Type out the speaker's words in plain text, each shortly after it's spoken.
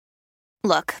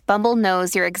Look, Bumble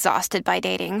knows you're exhausted by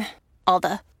dating. All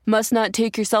the must not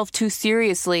take yourself too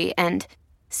seriously and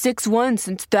 6'1"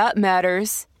 since that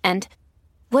matters. And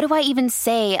what do I even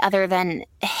say other than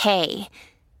hey?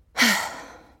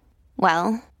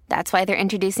 Well, that's why they're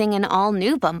introducing an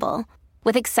all-new Bumble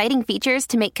with exciting features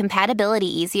to make compatibility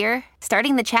easier,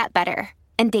 starting the chat better,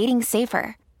 and dating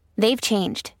safer. They've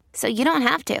changed, so you don't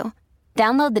have to.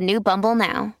 Download the new Bumble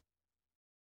now.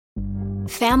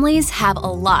 Families have a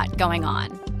lot going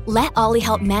on. Let Ollie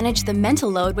help manage the mental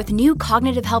load with new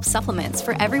cognitive help supplements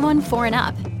for everyone 4 and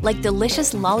up, like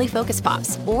delicious Lolly Focus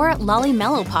Pops or Lolly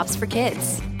Mellow Pops for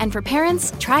kids. And for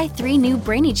parents, try 3 new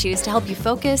Brainy Chews to help you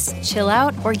focus, chill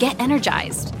out, or get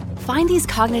energized. Find these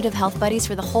cognitive health buddies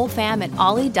for the whole fam at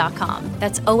ollie.com.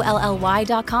 That's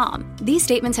OLLY.com. These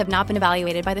statements have not been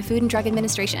evaluated by the Food and Drug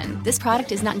Administration. This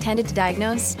product is not intended to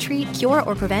diagnose, treat, cure,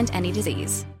 or prevent any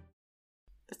disease.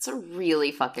 That's a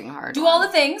really fucking hard Do one. all the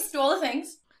things.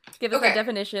 Give us the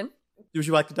definition. Would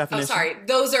you like the definition? Oh, sorry.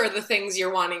 Those are the things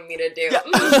you're wanting me to do. Yeah.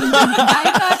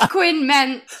 I thought Quinn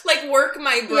meant... Like, work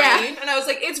my brain. Yeah. And I was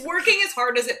like, it's working as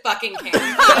hard as it fucking can.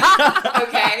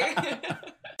 Okay?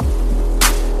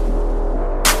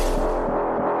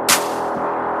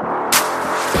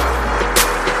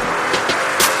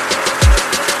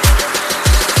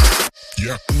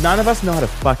 None of us know how to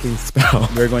fucking spell.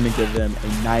 We're going to give them a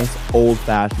nice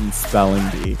old-fashioned spelling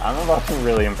bee. I'm about to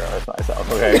really embarrass myself,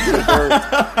 okay?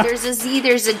 There's a Z,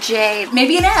 there's a J.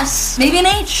 Maybe an S. Maybe an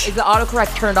H. Is the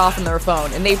autocorrect turned off on their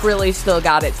phone and they've really still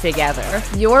got it together?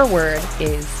 Your word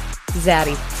is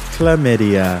zaddy.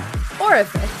 Chlamydia.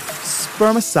 Orifice.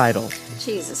 Spermicidal.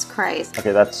 Jesus Christ.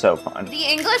 Okay, that's so fun. The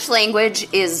English language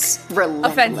is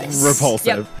relentless. Offensive.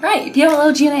 Repulsive. Right,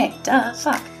 P-L-O-G-N-A. Duh,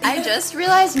 fuck. I just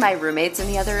realized my roommate's in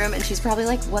the other room, and she's probably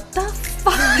like, what the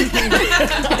fuck is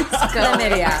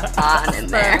going on in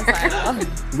there?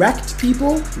 Wrecked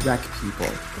people? Wreck people.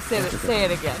 Say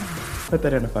it again. Put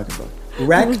that in a fucking book.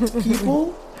 Wrecked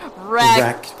people?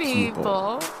 Wrecked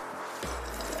people.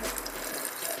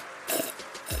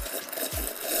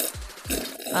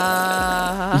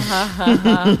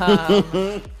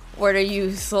 What are you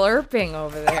slurping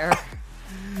over there?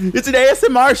 It's an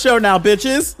ASMR show now,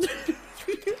 bitches.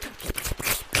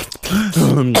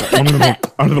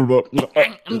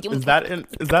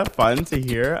 Is that fun to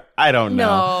hear? I don't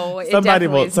know. No, it somebody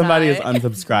definitely is somebody not. is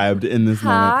unsubscribed in this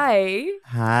moment.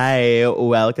 Hi.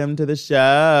 Welcome to the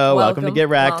show. Welcome to Get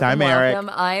Wrecked. I'm Eric.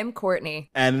 Welcome. I am Courtney.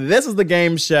 And this is the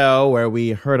game show where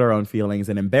we hurt our own feelings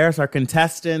and embarrass our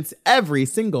contestants every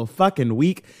single fucking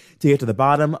week to get to the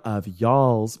bottom of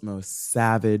y'all's most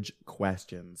savage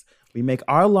questions. We make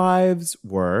our lives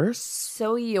worse.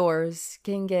 So yours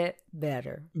can get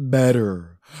better.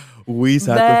 Better. We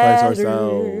sacrifice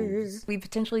ourselves. We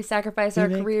potentially sacrifice our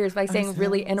make careers by saying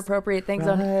really ourselves inappropriate things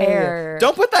on right. air.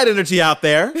 Don't put that energy out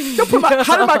there.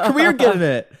 How did my career get in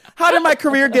it? How did my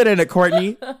career get in it,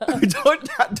 Courtney?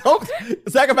 Don't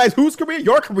sacrifice whose career?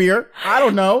 Your career. I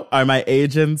don't know. Are my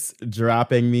agents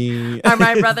dropping me? Are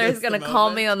my brothers going to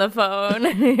call me on the phone?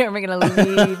 Are they going to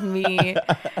leave me?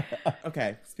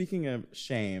 Okay, speaking of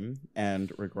shame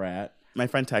and regret, my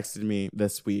friend texted me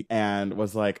this week and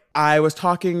was like, I was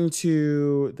talking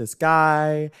to this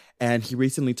guy and he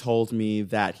recently told me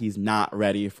that he's not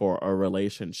ready for a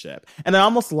relationship. And I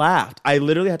almost laughed. I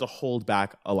literally had to hold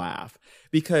back a laugh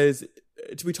because,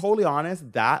 to be totally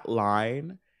honest, that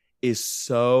line is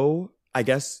so, I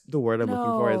guess the word I'm looking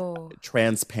for is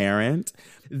transparent.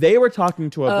 They were talking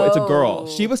to a boy. It's a girl.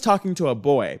 She was talking to a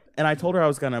boy. And I told her I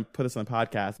was going to put this on the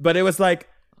podcast. But it was like,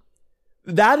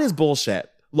 that is bullshit.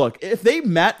 Look, if they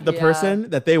met the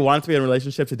person that they wanted to be in a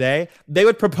relationship today, they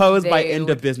would propose by end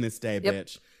of business day,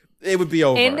 bitch. It would be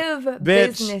over. End of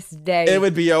business day. It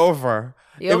would be over.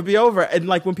 Yep. It would be over. And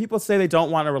like when people say they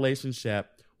don't want a relationship,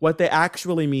 what they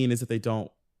actually mean is that they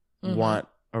don't want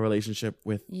a relationship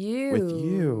with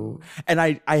you. And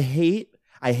I hate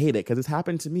it because it's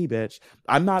happened to me, bitch.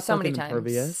 I'm not So many fucking times.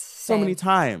 impervious. So Same. many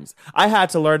times. I had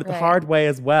to learn it the Right. hard way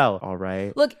as well. All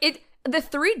right. Look, the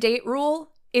 3-date rule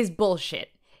is bullshit.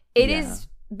 It has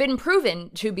been proven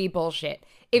to be bullshit.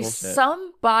 If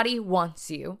somebody wants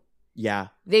you,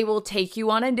 they will take you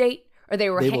on a date, or they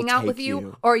will hang out with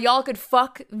you, or y'all could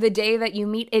fuck the day that you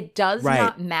meet. It does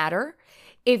not matter.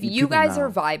 If you guys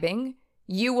are vibing,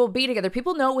 you will be together.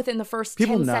 People know within the first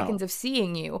 10 seconds of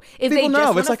seeing you. If People they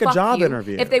know. just It's like a job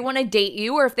interview. If they want to date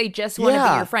you, or if they just want to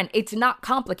be your friend. It's not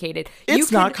complicated.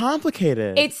 It's not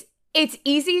complicated. It's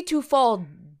easy to fall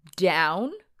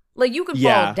down. Like, you could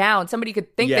fall down. Somebody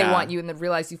could think they want you and then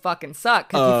realize you fucking suck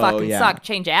because you fucking suck.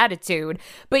 Change attitude.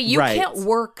 But you can't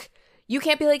work You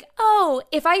can't be like, oh,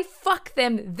 if I fuck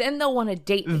them, then they'll want to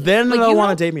date me. Then they'll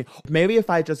want to date me. Maybe if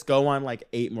I just go on like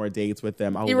 8 more dates with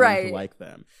them, I'll learn to like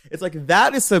them. It's like,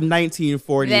 that is some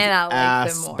 1940s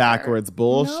ass backwards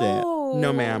bullshit.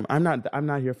 No, ma'am. I'm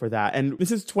not here for that. And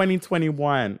this is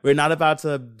 2021. We're not about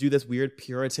to do this weird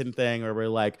Puritan thing where we're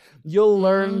like, you'll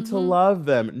learn to love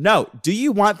them. No. Do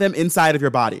you want them inside of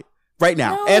your body? Right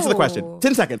now. No. Answer the question.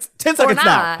 10 seconds. 10 seconds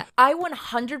now. I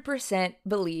 100%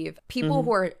 believe people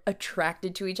who are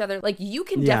attracted to each other, like, you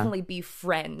can definitely be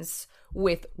friends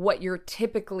with what you're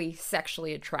typically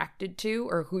sexually attracted to,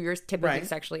 or who you're typically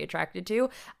sexually attracted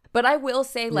to. But I will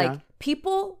say, like,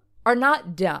 people are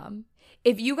not dumb.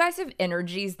 If you guys have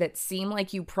energies that seem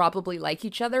like you probably like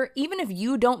each other, even if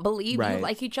you don't believe you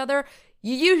like each other,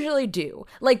 you usually do.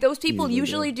 Like, those people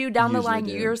usually do down the line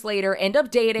years later, end up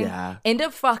dating, end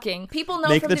up fucking. People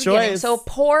know from the beginning. So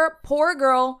poor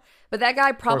girl. But that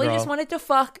guy probably just wanted to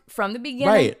fuck from the beginning.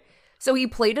 Right. So he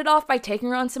played it off by taking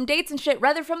her on some dates and shit,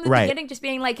 rather from the beginning just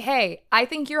being like, hey, I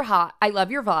think you're hot. I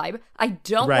love your vibe. I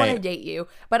don't want to date you,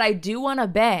 but I do want to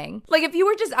bang. Like, if you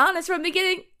were just honest from the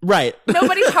beginning,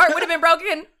 nobody's heart would have been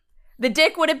broken. The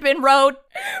dick would have been rode.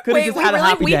 We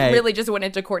really just went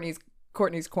into Courtney's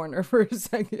Corner for a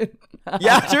second.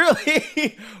 Yeah,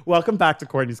 truly. Welcome back to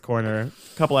Courtney's Corner.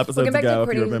 A couple episodes ago,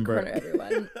 if you remember. Corner,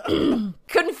 everyone.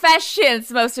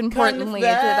 Confessions, most importantly. It's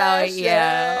about you.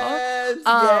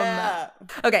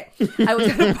 Okay. I was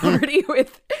at a party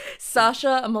with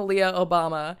Sasha and Malia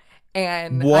Obama,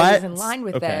 and I was in line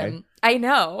with them. I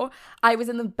know. I was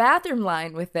in the bathroom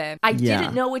line with them. I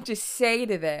didn't know what to say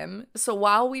to them. So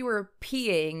while we were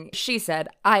peeing, she said,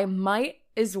 I might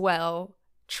as well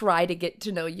try to get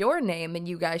to know your name, and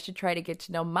you guys should try to get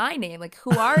to know my name. Like,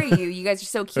 who are you? You guys are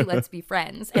so cute. Let's be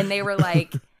friends. And they were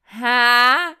like,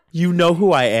 huh? You know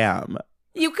who I am.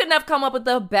 You couldn't have come up with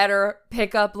a better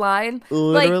pickup line.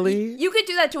 Literally. Like, you could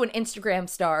do that to an Instagram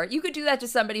star. You could do that to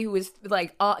somebody who is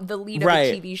like the lead of a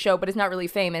TV show, but is not really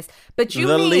famous. But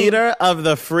you leader of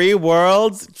the free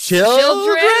world's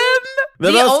children?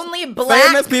 The only black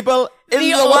famous people in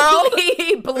the world?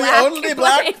 The only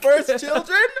black first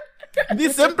children?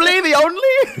 The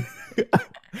only?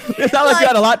 It's not like you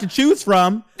got a lot to choose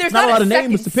from. There's not a lot of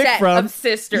names to pick from. Of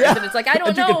sisters, and it's like, I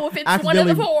don't know if it's one of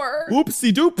the 4.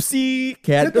 Oopsie doopsie,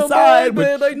 can't decide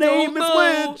which name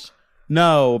is which.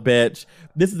 No, bitch.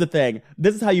 This is the thing.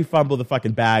 This is how you fumble the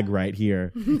fucking bag right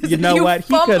here. You know what?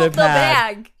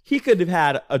 He could have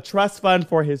had a trust fund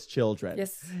for his children.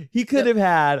 Yes. He could have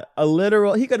had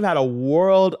a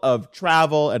world of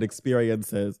travel and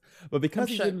experiences. But because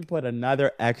he didn't put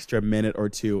another extra minute or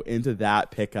 2 into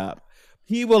that pickup,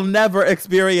 he will never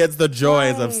experience the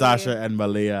joys of Sasha and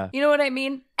Malia. You know what I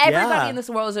mean? Everybody in this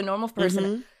world is a normal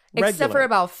person, except for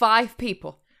about 5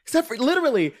 people. Except for,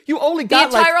 literally, you only got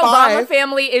the entire Obama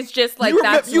family is just like,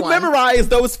 you memorize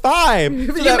those 5.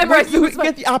 You memorize those 5.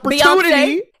 Get the opportunity.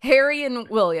 Beyonce, Harry and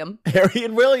William.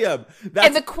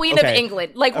 And the Queen of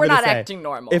England. Like, we're not acting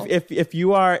normal. If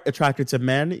you are attracted to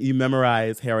men, you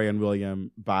memorize Harry and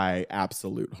William by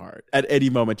absolute heart. At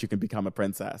any moment, you can become a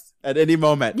princess. At any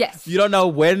moment. Yes. You don't know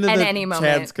when the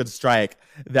chance could strike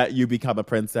that you become a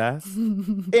princess.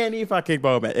 Any fucking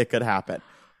moment, it could happen.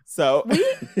 So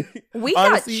we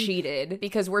got cheated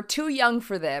because we're too young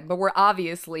for them, but we're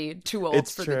obviously too old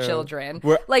for the children.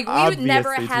 We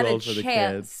never had a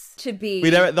chance to be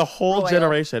the whole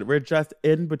generation. We're just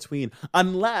in between.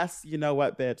 Unless, you know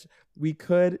what, bitch, we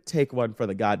could take one for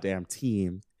the goddamn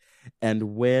team,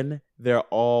 and when they're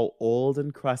all old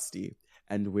and crusty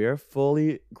and we're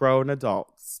fully grown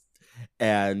adults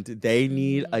and they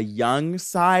need a young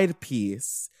side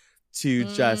piece to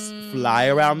just fly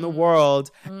around the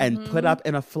world and put up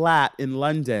in a flat in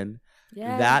London.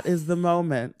 Yes. That is the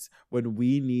moment when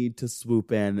we need to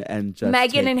swoop in and just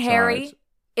Meghan and charge. Harry,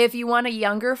 if you want a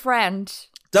younger friend.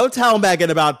 Don't tell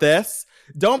Meghan about this.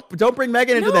 Don't bring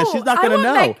Meghan into this. She's not going to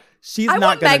know. She's not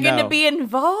going to know. I want Meghan to be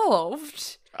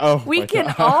involved. Oh, we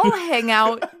can all hang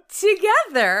out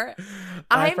together.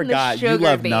 I forgot. You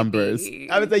love numbers.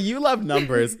 I would say you love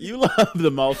numbers. You love the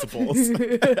multiples.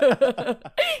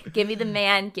 Give me the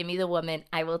man. Give me the woman.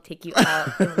 I will take you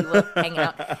out and we will hang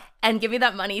out. And give me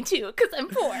that money too, because I'm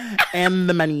poor. And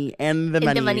the money. And the money.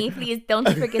 And the money. Please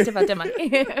don't forget about the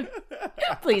money.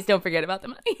 Please don't forget about the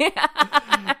money.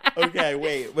 Okay,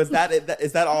 wait. Was that it?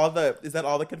 Is that all the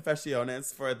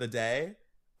confessiones for the day?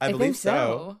 I believe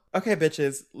so. Okay,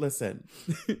 bitches, listen.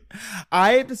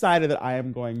 I decided that I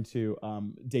am going to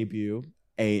debut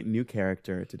a new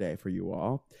character today for you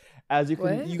all. As you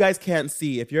guys can't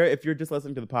see, if you're just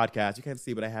listening to the podcast, you can't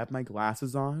see, but I have my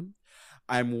glasses on.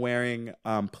 I'm wearing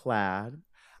plaid.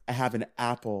 I have an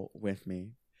apple with me.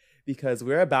 because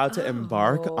we're about to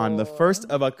embark on the first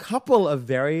of a couple of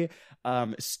very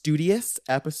studious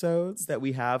episodes that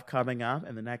we have coming up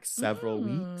in the next several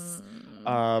weeks.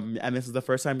 And this is the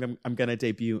first time I'm going to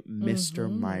debut Mr.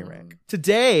 Myrick.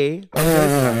 Today,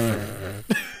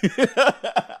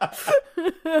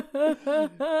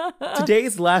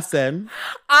 today's lesson.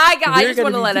 I just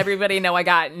want to let everybody know I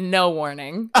got no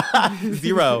warning.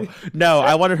 Zero. No,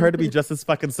 I wanted her to be just as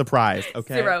fucking surprised.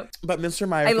 Okay. Zero. But Mr.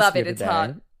 Myrick, I love is it. here It's today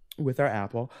hot. with our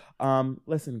apple.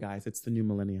 Listen, guys, it's the new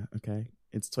millennia. Okay.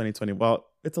 It's 2020. Well,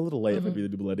 it's a little late if it be the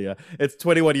new millennia. It's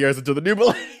 21 years into the new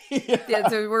millennia. Yeah,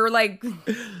 so we're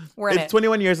in it's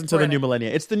 21 years into the new millennia.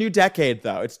 It's the new decade,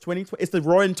 though. It's 2020. It's the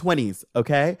roaring 20s,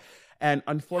 okay? And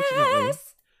unfortunately,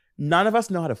 none of us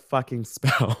know how to fucking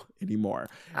spell anymore.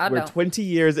 We're 20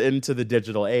 years into the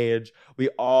digital age. We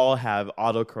all have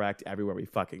autocorrect everywhere we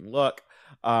fucking look.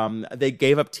 They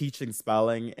gave up teaching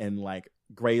spelling in like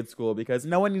grade school because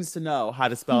no one needs to know how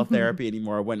to spell therapy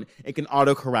anymore when it can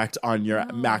autocorrect on your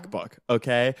MacBook,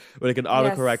 okay? When it can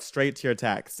autocorrect straight to your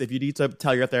text. If you need to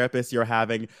tell your therapist you're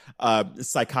having a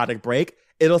psychotic break,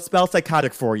 it'll spell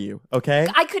psychotic for you, okay?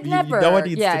 I could never. No one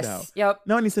needs to know. Yep.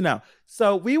 No one needs to know.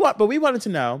 So we wanted to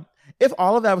know if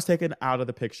all of that was taken out of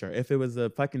the picture, if it was a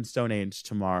fucking Stone Age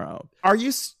tomorrow. Are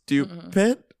you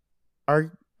stupid? Are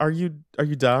you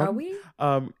dumb? Are we?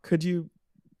 Could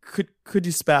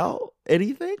you spell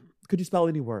anything? Could you spell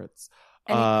any words?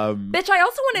 Bitch, I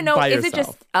also want to know, is it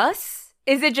just us?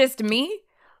 Is it just me?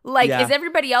 Like, is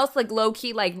everybody else like low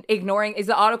key like ignoring? Is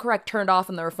the autocorrect turned off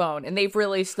on their phone and they've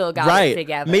really still got it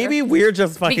together? Maybe we're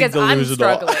just fucking because delusional.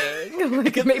 I'm struggling.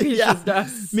 Like, maybe it's just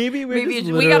us. Maybe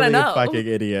we gotta know. Fucking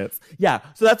idiots. Yeah.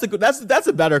 So that's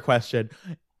a better question.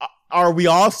 Are we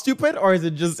all stupid, or is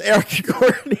it just Eric and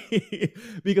Courtney?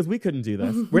 Because we couldn't do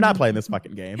this. We're not playing this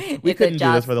fucking game. We couldn't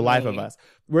do this for the life of us.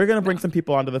 We're going to bring some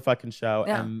people onto the fucking show,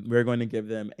 and we're going to give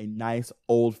them a nice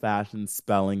old-fashioned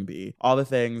spelling bee. All the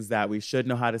things that we should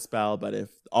know how to spell, but if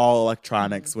all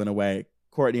electronics went away,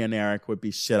 Courtney and Eric would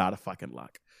be shit out of fucking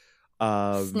luck.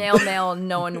 Snail mail,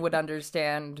 no one would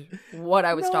understand what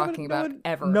I was talking about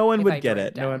ever. No one would get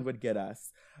it. No one would get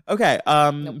us. Okay,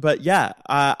 but yeah,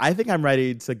 I think I'm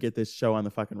ready to get this show on the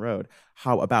fucking road.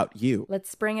 How about you?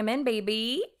 Let's bring him in,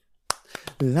 baby.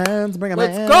 Let's bring him in.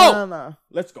 Let's go.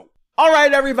 Let's go. All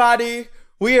right, everybody.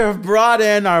 We have brought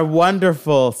in our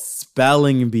wonderful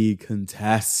spelling bee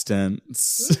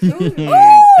contestants.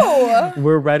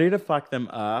 We're ready to fuck them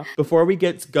up. Before we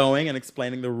get going and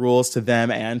explaining the rules to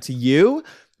them and to you,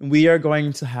 we are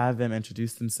going to have them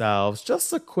introduce themselves.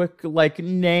 Just a quick, like,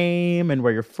 name and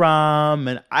where you're from.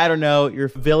 And I don't know, your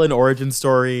villain origin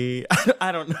story.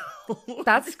 I don't know.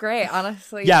 That's great,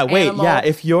 honestly. Yeah, wait, what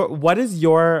is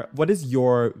your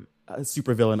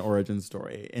supervillain origin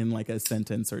story in like a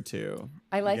sentence or two?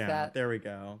 I like that. There we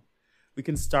go. We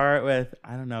can start with,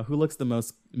 I don't know, who looks the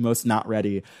most not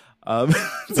ready?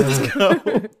 Let's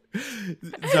go.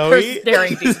 Zoe?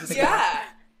 Yeah.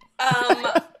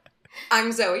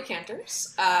 I'm Zoe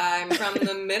Cantors. I'm from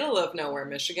the middle of nowhere,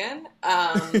 Michigan.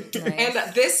 Nice.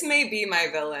 And this may be my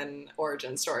villain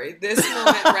origin story. This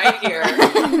moment right here,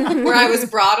 where I was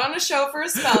brought on a show for a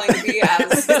spelling bee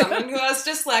as someone who has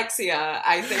dyslexia.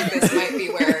 I think this might be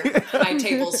where my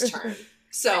tables turn.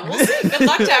 So we'll see. Good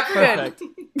luck to everyone.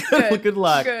 Good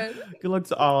luck. Good luck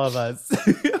to all of us.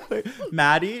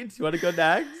 Maddie, do you want to go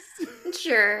next?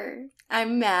 Sure.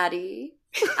 I'm Maddie.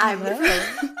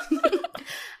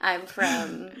 I'm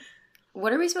from,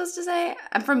 what are we supposed to say?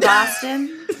 I'm from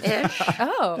Boston-ish.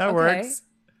 Oh, that works.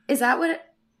 Is that what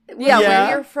where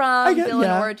you're from,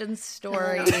 villain origin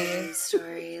story.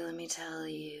 Let me tell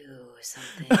you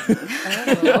something.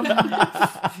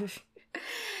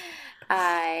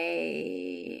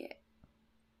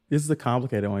 This is a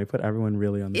complicated one. We put everyone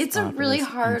really on the spot. It's a really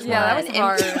hard one. Yeah, that was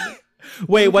hard.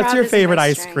 Wait, what's your favorite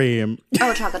ice cream?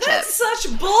 Oh, chocolate chip. That's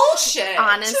such bullshit.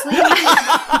 Honestly.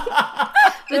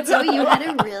 But Zoe, you had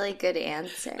a really good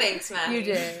answer. Thanks, Matt. You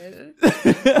did.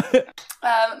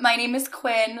 My name is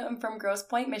Quinn. I'm from Grosse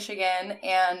Pointe, Michigan,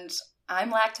 and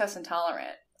I'm lactose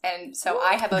intolerant. And so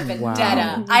I have a vendetta.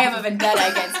 Wow. I have a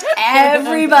vendetta against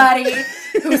everybody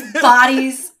whose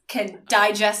bodies can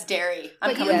digest dairy.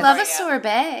 But you love a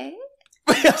sorbet.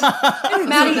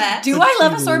 Maddie, do I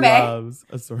love a sorbet?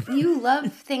 You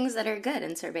love things that are good,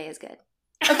 and sorbet is good.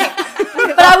 Okay.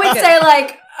 But I would say,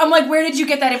 like, I'm like, where did you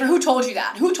get that? Who told you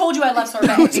that? Who told you I love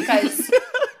sorbet? Because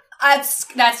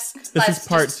that's this is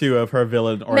part 2 of her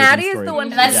villain origin Maddie story. Is the one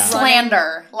that's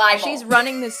slander, libel. She's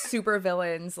running the super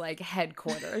villains like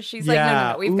headquarters. She's like,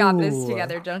 no, we've got this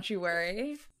together. Don't you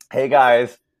worry. Hey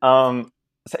guys, so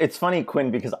it's funny,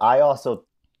 Quinn, because I also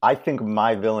I think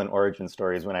my villain origin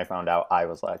story is when I found out I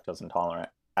was lactose intolerant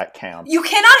at camp. You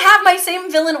cannot have my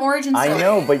same villain origin story. I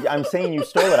know, but I'm saying you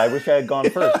stole it. I wish I had gone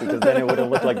first because then it would have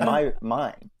looked like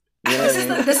mine. You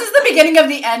know this is the beginning of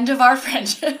the end of our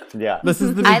friendship. Yeah. This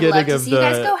is the beginning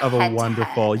of a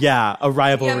wonderful, a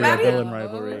rivalry, a villain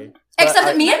rivalry. Except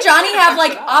that me and Johnny have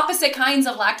like opposite kinds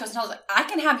of lactose intolerance. Like, I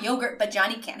can have yogurt, but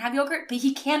Johnny can't have yogurt. But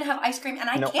he can have ice cream, and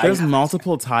I can't. There's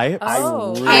multiple types.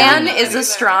 Can is a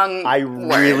strong I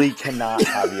really cannot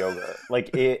have yogurt.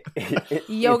 Like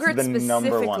yogurt it's the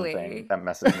number one thing that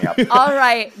messes me up. All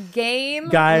right, game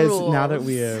guys. rules. Now that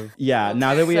we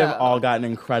have all gotten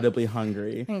incredibly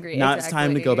hungry, now it's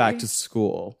time to go back to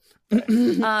school.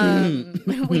 We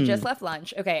just left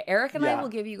lunch. Okay, Eric and I will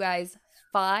give you guys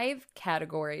 5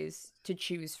 categories to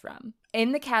choose from.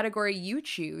 In the category you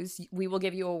choose, we will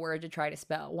give you a word to try to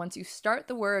spell. Once you start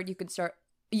the word, you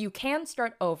can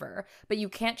start over, but you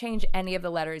can't change any of the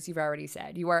letters you've already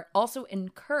said. You are also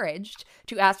encouraged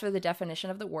to ask for the definition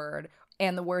of the word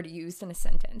and the word used in a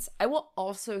sentence. I will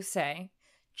also say,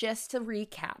 just to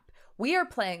recap, we are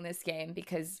playing this game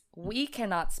because we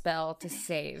cannot spell to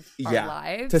save our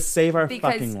lives. To save our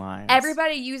fucking lives.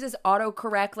 Everybody uses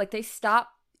autocorrect. Like they stop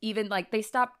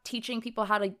teaching people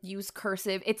how to use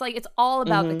cursive. It's like, it's all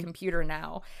about the computer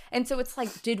now. And so it's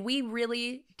like, did we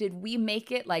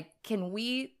make it? Like, can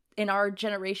we in our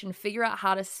generation figure out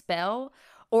how to spell?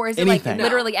 Or is it anything? Like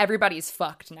literally everybody's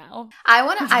fucked now?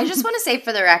 I just want to say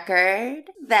for the record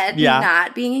that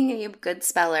not being a good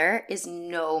speller is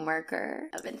no marker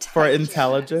of intelligence. For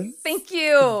intelligence? Thank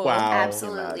you. Wow.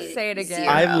 Absolutely. Say it again.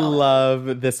 I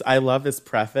love this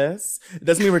preface. It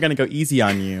doesn't mean we're going to go easy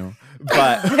on you,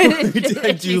 but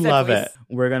I do love it.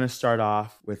 We're going to start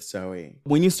off with Zoe.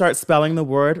 When you start spelling the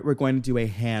word, we're going to do a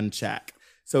hand check.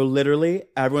 So literally,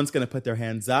 everyone's going to put their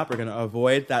hands up. We're going to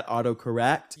avoid that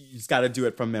autocorrect. You just got to do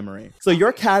it from memory. So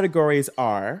your categories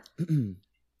are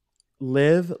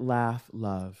live, laugh,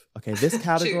 love. Okay, this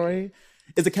category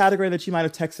is a category that you might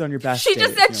have texted on your best She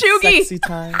days. just said chuggy. Sexy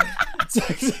time.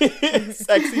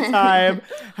 Sexy time.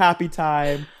 Happy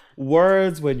time.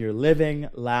 Words when you're living,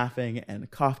 laughing, and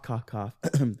cough, cough, cough,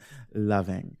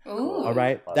 loving. Ooh. All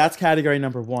right? That's category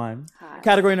number 1. Hot.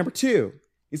 Category number 2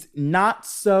 is not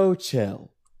so chill.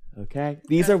 Okay?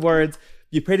 These are words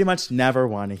you pretty much never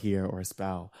want to hear or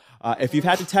spell. If you've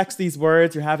had to text these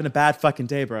words, you're having a bad fucking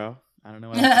day, bro. I don't know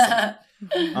what else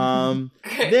to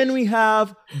say. Then we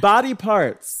have body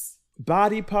parts.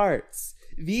 Body parts.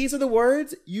 These are the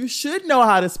words you should know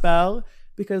how to spell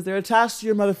because they're attached to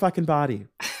your motherfucking body.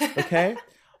 Okay?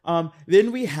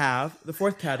 Then we have the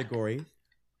 4th category,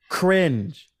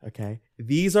 cringe. Okay?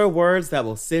 These are words that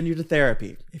will send you to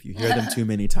therapy if you hear them too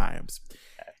many times.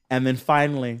 And then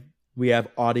finally, we have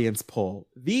audience poll.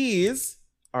 These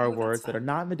are words that are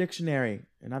not in the dictionary.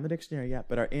 They're not in the dictionary yet,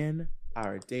 but are in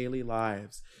our daily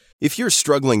lives. If you're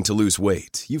struggling to lose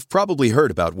weight, you've probably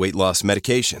heard about weight loss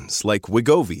medications like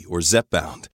Wegovy or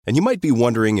Zepbound, and you might be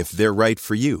wondering if they're right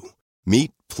for you.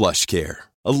 Meet PlushCare,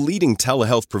 a leading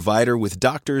telehealth provider with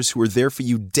doctors who are there for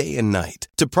you day and night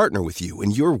to partner with you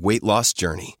in your weight loss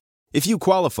journey. If you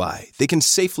qualify, they can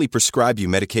safely prescribe you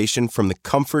medication from the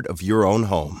comfort of your own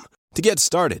home. To get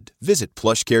started, visit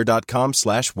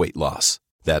plushcare.com/weightloss.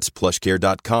 That's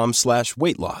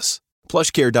plushcare.com/weightloss.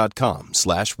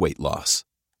 plushcare.com/weightloss.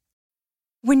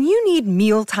 When you need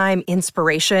mealtime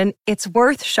inspiration, it's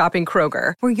worth shopping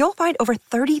Kroger, where you'll find over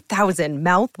 30,000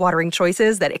 mouth-watering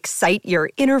choices that excite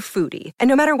your inner foodie. And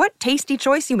no matter what tasty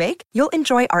choice you make, you'll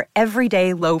enjoy our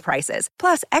everyday low prices,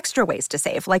 plus extra ways to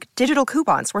save, like digital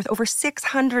coupons worth over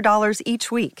 $600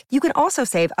 each week. You can also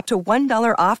save up to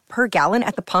 $1 off per gallon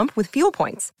at the pump with fuel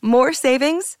points. More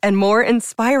savings and more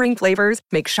inspiring flavors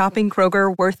make shopping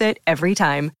Kroger worth it every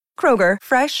time. Kroger,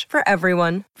 fresh for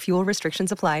everyone. Fuel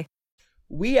restrictions apply.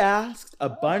 We asked a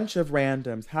bunch of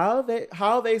randoms how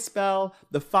they spell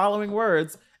the following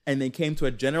words, and they came to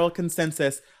a general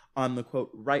consensus on the, quote,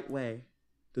 right way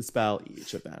to spell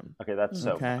each of them. Okay, that's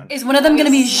so fun. Is one of them going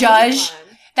to be zhuzh?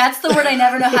 That's the word I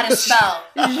never know how to spell.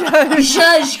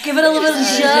 Zhuzh. Give it a little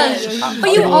zhuzh.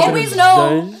 But you always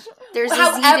know. There's a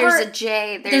Z, there's a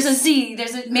J. There's a Z.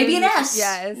 There's maybe an S.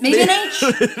 Yes. Maybe an H.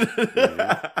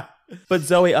 But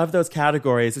Zoe, of those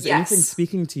categories, is anything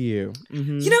speaking to you?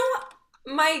 Mm-hmm. You know,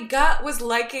 my gut was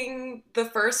liking the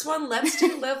first one. Let's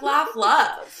do live, laugh,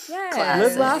 love. Yeah.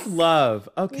 Live, laugh, love.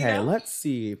 Okay, let's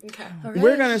see. Okay. Right.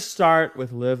 We're going to start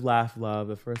with live, laugh, love,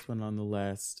 the first one on the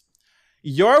list.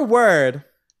 Your word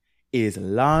is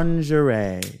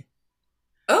lingerie.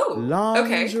 Oh,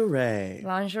 lingerie.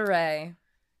 Lingerie.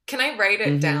 Can I write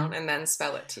it down and then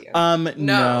spell it to you?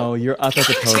 No, you're up at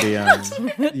the podium.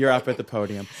 You're up at the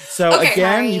podium. So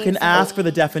again, you can ask for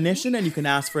the definition and you can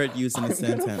ask for it used in a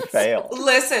sentence. Fail.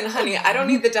 Listen, honey, I don't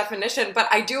need the definition, but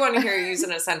I do want to hear you use it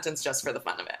in a sentence just for the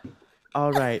fun of it.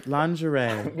 All right,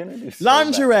 lingerie.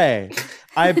 Lingerie!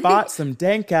 I bought some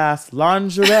dank-ass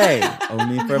lingerie,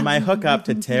 only for my hookup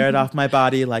to tear it off my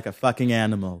body like a fucking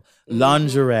animal.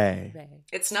 Lingerie.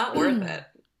 It's not worth it.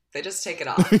 They just take it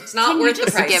off. It's not worth the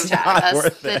price tag.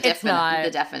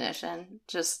 The definition,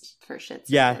 just for shits.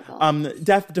 Yeah,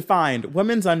 defined: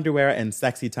 women's underwear and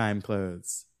sexy time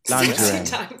clothes. Lingerie.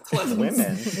 Sexy time clothes.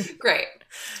 Women. Great.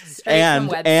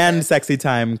 And sexy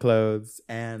time clothes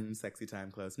and sexy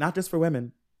time clothes, not just for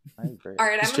women. I agree. All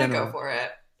right, I'm gonna go for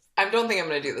it. I don't think I'm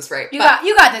gonna do this right. You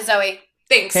got this, Zoe.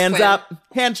 Thanks. Hands Quinn. up,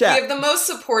 hand check. We have the most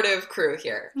supportive crew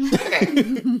here.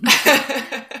 Okay.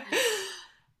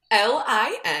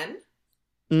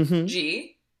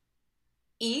 LINGERIE.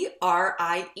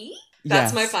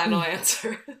 That's my final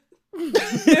answer.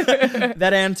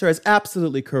 That answer is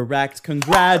absolutely correct.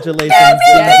 Congratulations.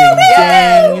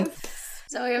 Ding.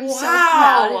 Zoe, I'm so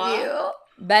proud of you.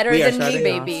 Better than me,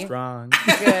 baby. Strong.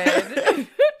 Good.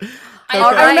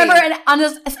 I remember on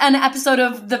an episode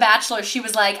of The Bachelor, she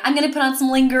was like, I'm going to put on some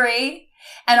lingerie,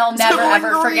 and I'll never,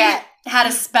 ever forget how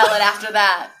to spell it after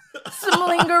that. Some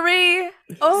lingerie.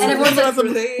 Oh, and everyone's like,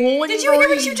 did you hear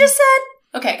what you just said?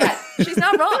 Okay, go ahead. She's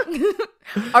not wrong.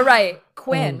 All right,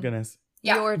 Quinn. Oh, goodness.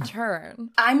 Your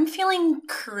turn. I'm feeling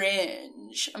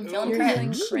cringe. I'm feeling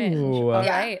cringe.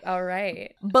 All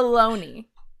right. Baloney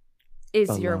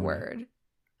is your word.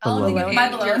 My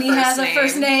baloney has a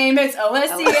first name. It's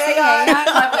OSCAR.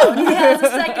 My baloney has a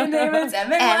second name. It's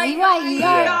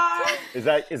MNYER.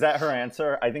 Is that her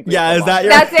answer? I think. Is that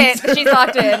your? That's it. She's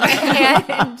locked in.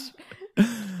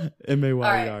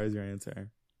 MAYER is your answer.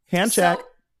 Hand check. So,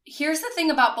 here's the thing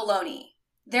about baloney.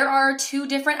 There are two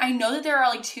different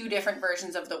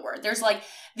versions of the word. There's like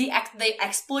the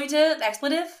expletive,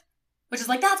 which is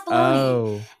like, that's baloney.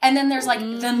 Oh. And then there's like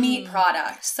the meat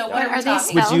product. So what are we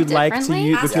talking about? Would you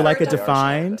like it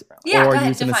defined or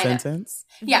used in a sentence?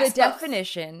 Yes. The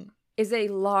definition is a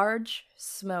large,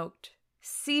 smoked,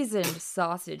 seasoned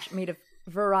sausage made of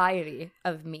variety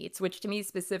of meats, which to me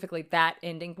specifically, that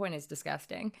ending point is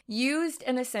disgusting. Used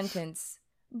in a sentence,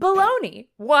 baloney.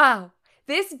 Wow.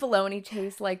 This bologna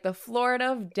tastes like the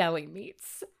Florida of deli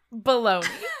meats. Bologna.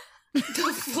 The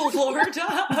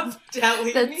Florida of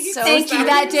deli meats. So thank you.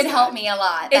 That did help me a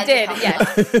lot. It did,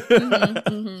 yes.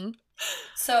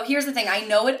 So here's the thing. I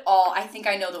know it all. I think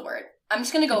I know the word. I'm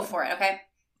just going to go for it, okay?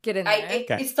 Get in there.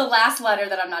 It's the last letter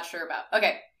that I'm not sure about.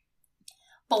 Okay.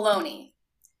 Bologna.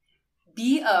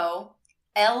 BOLOGN.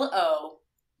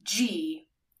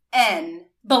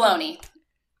 Bologna.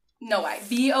 No way.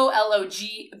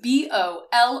 BOLOGNE.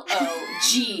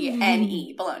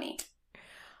 Bologna.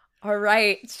 All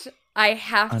right. I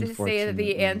have to say that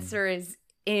the answer is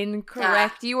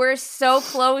incorrect. You were so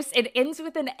close. It ends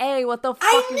with an A. What the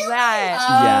fuck is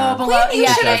that? Wait, you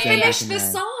should have finished the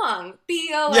song.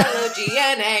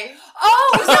 BOLOGNA.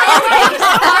 Oh,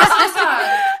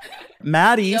 sorry.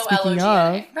 Maddie, speaking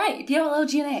of. Right,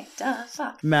 BOLOGNA. Duh,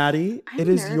 fuck. Maddie, it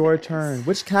is your turn.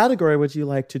 Which category would you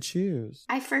like to choose?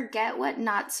 I forget what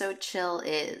not so chill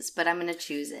is, but I'm going to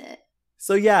choose it.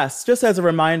 So yes, just as a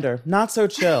reminder, not so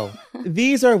chill.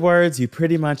 These are words you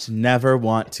pretty much never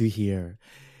want to hear.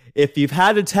 If you've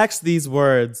had to text these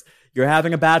words, you're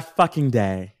having a bad fucking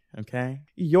day, okay?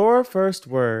 Your first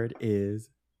word is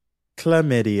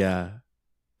chlamydia.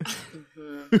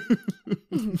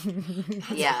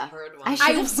 Yeah,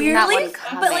 I weirdly,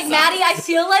 but like Maddie, I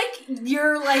feel like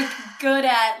you're like good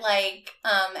at like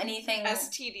anything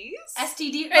STDs.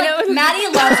 Like, Maddie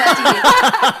loves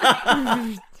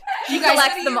STDs. You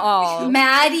collect them all.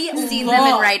 Maddie seen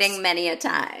them in writing many a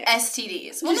time.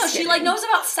 STDs. Well, no, she like knows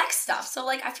about sex stuff, so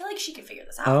like I feel like she can figure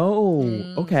this out.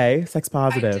 Oh, okay, sex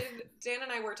positive. Dan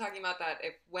and I were talking about that.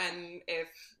 If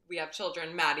we have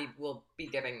children, Maddie will be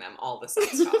giving them all the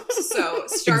sex talks. So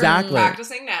start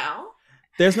practicing now.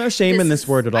 There's no shame in this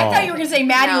word at all. I thought you were going to say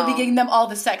Maddie will be giving them all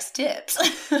the sex tips.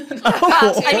 I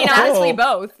mean, honestly,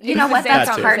 both. You know what? That's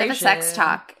part of the sex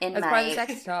talk. That's part of the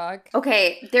sex talk.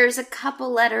 Okay, there's a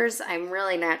couple letters I'm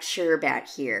really not sure about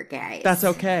here, guys. That's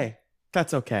okay.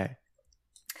 But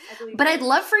I'd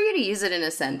love for you to use it in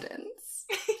a sentence.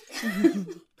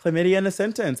 Chlamydia in a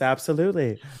sentence,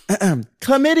 absolutely.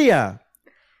 Chlamydia.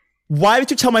 Why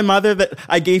did you tell my mother that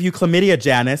I gave you chlamydia,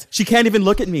 Janice? She can't even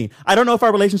look at me. I don't know if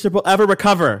our relationship will ever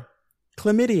recover.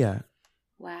 Chlamydia.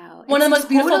 Wow. No. One of the most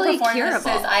beautiful totally performances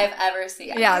curable. I've ever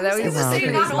seen. Yeah, that was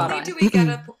Not only do we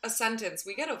get a sentence,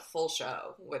 we get a full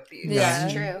show with these. Yeah.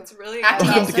 That's true. It's really I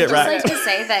have to get just right. like to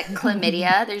say that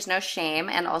chlamydia, there's no shame,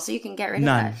 and also you can get rid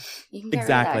None. of that. You can get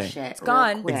Exactly. rid of that shit. It's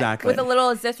gone. Exactly. With a little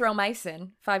azithromycin,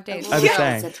 5 days. I was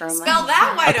saying. Spell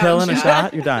that A white pill out, and a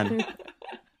shot, you're done.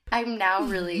 I'm now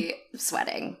really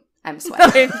sweating. I'm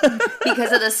sweating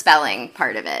because of the spelling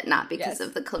part of it, not because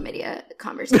of the chlamydia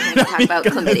conversation. We can talk about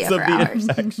chlamydia for hours.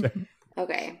 Infection.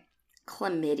 Okay.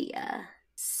 Chlamydia.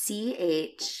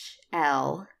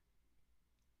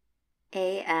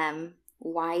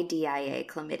 CHLAMYDIA.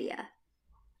 Chlamydia.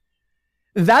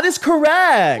 That is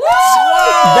correct.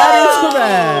 That is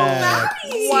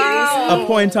correct. Wow. A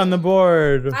point on the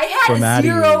board. I had for Maddie.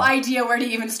 zero idea where to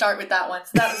even start with that one,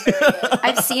 so that was very good.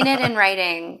 I've seen it in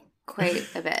writing quite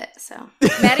a bit, so.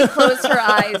 Maddie closed her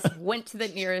eyes, went to the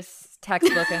nearest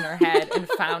textbook in her head, and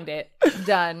found it.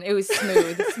 Done. It was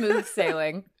smooth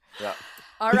sailing. Yeah.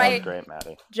 All right, Great,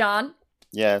 Maddie. John,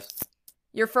 Yes.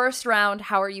 your first round,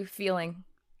 how are you feeling?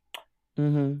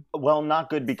 Well,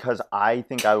 not good because I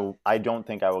don't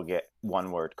think I will get one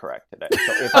word correct today.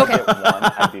 So if I get one,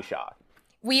 I'd be shocked.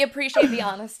 We appreciate the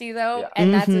honesty, though,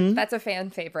 and that's a fan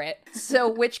favorite. So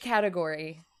which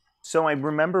category? So I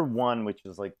remember one, which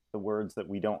is like the words that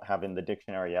we don't have in the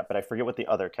dictionary yet, but I forget what the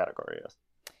other category is.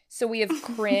 So we have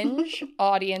cringe,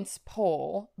 audience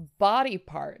poll, body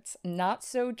parts, not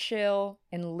so chill,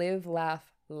 and live,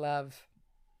 laugh, love.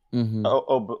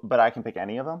 But I can pick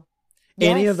any of them?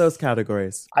 Any of those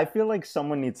categories. I feel like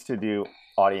someone needs to do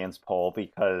audience poll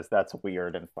because that's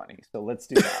weird and funny. So let's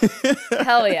do that.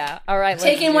 Hell yeah. All right.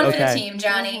 Taking one for the Okay. team,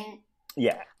 Johnny.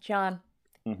 Yeah. John,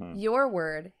 your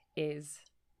word is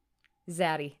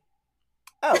zaddy.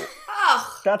 Oh, Ugh.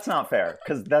 that's not fair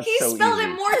because that's He so spelled easy.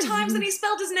 it more times than he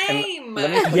spelled his name.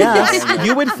 Yes,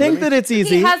 you would think that it's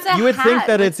easy. has a You would think hat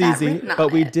that with it's that easy, written on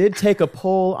but we it. did take a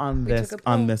poll on We this took a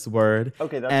poll. on this word,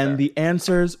 Okay, that's and fair. the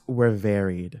answers were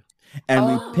varied, and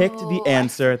we picked the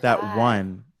answer that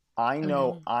won. I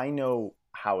know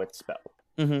how it's spelled.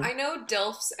 I know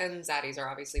DILFs and zaddies are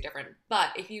obviously different, but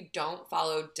if you don't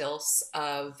follow DILFs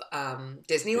of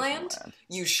Disneyland,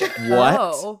 you should. What?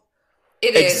 Oh.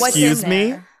 It is What's in Excuse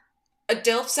me? there? a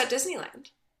DILFs at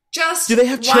Disneyland. Just Do they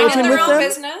have minding children their with own them?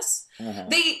 business.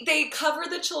 They cover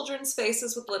the children's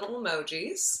faces with little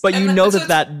emojis. But And you know so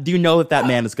that do you know that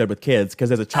man is good with kids because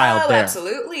there's a child there.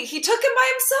 absolutely. He took him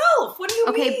by himself. What do you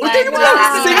Okay, mean? but does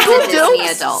that mean Single as a Disney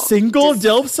dilfs? adult? Single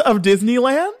dilfs of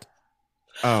Disneyland?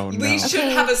 Oh no! We should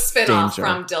Okay. have a spin-off Danger.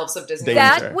 from DILFs of Disneyland. Danger.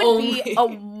 That would Only- be a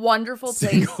wonderful place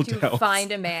Single to delves.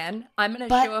 find a man. I'm going to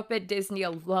But- show up at Disney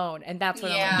alone, and that's what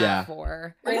Yeah. I'm Yeah. looking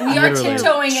for. We are Literally.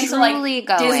 tiptoeing into Truly like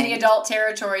going. Disney adult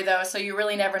territory, though, so you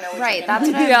really never know what Right, you're that's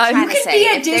gonna what do. I'm Yeah, trying you to could say. be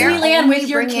at If they're Disneyland only with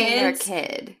your bringing their kids.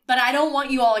 kid. But I don't want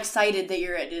you all excited that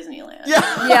you're at Disneyland.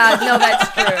 Yeah, no,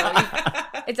 that's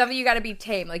true. It's something you got to be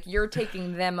tame. Like, you're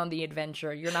taking them on the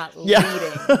adventure. You're not leading.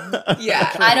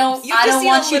 Yeah. I don't You have to see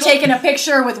want a you little- taking a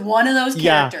picture with one of those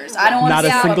Yeah. characters. I don't want Not to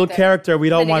see a you single up there. character. We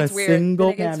don't Then it want a gets weird. single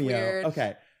Then it gets cameo. weird.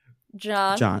 Okay,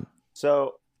 John? John.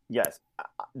 So yes,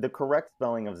 the correct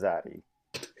spelling of zaddy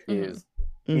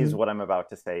is what I'm about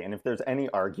to say. And if there's any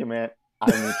argument, I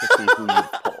need to see who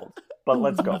you've pulled. But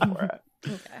let's go for it.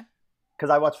 Okay. Because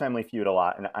I watch Family Feud a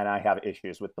lot, and I have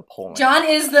issues with the polling. John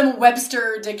is the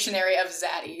Webster dictionary of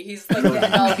zaddy. He's like the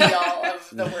end-all be-all of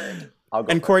the word. I'll go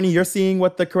And for it. Courtney, you're seeing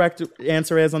what the correct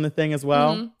answer is on the thing as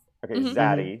well. Mhm. Okay,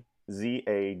 zaddy,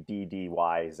 ZADDY,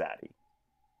 zaddy.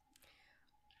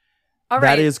 All That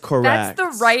right. is correct.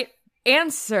 That's the right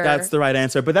answer. That's the right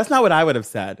answer, but that's not what I would have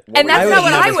said. And that's not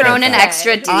what I would have Thrown an said.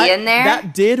 extra D in there.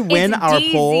 That did win It's our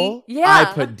DZ. poll. Yeah. I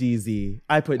put DZ.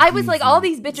 I was like, DZ. all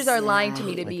these bitches are lying to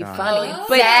me to be God. funny. Oh,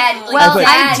 But Zad, well, but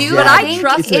I Zad. do, but but I I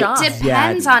trust think it John.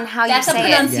 depends on how That's you a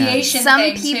say it. pronunciation Some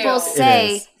thing, people too.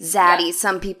 say is. zaddy,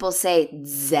 some people say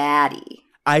zaddy.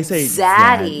 I say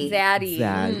Zaddy. Zaddy.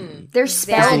 Zaddy. They're It's a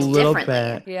spelled little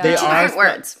differently. bit. Yeah. They Two are different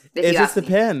words. If It you just ask me.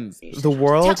 depends. The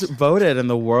world voted, and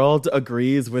the world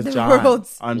agrees with The John.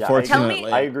 world's-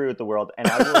 Unfortunately, I agree with the world, and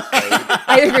I will say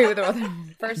I agree with the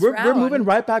first round. we're moving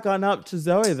right back on up to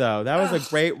Zoe, though. That was a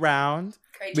great round.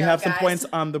 Great We job, have some guys. points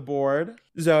on the board.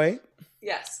 Zoe,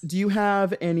 Yes. do you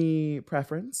have any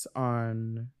preference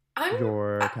on I'm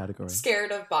your category?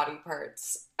 scared of body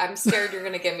parts. I'm scared you're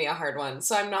going to give me a hard one,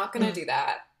 so I'm not going to do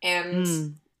that.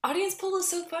 And audience poll is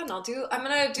so fun. I'm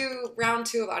going to do round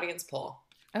 2 of audience poll.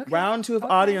 Okay. Round 2 of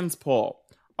audience poll.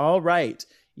 All right.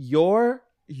 Your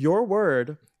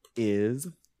word is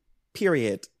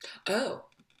period. Oh.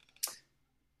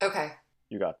 Okay.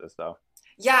 you got this, though.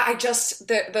 Yeah, I just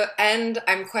the end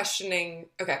I'm questioning.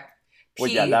 Okay.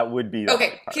 Well, yeah, that would be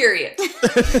okay. Period. Wait,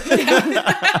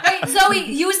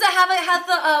 Zoe, use the have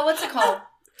the what's it called?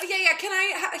 Yeah. Can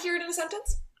I hear it in a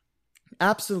sentence?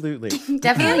 Absolutely.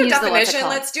 Definitely use definition.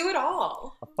 Let's do it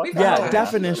all.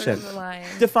 Definition.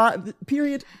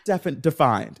 Period.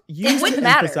 Defined. Used to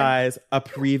emphasize a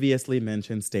previously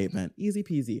mentioned statement. Easy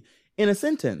peasy. In a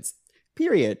sentence.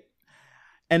 Period.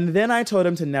 And then I told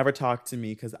him to never talk to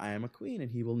me because I am a queen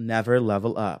and he will never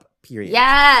level up. Period.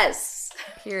 Yes.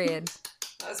 Period.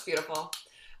 That was beautiful.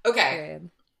 Okay.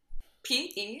 Period.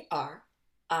 PERIODT.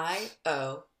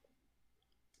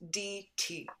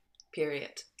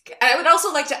 Period. I would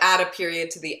also like to add a period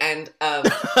to the end of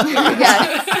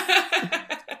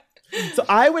So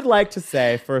I would like to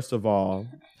say, first of all,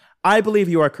 I believe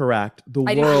you are correct. The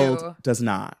world does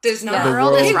not. Does not. The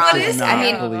world is wrong. does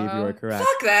not believe you are correct.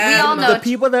 Fuck that. We all know the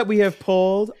people that we have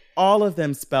polled, all of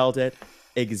them spelled it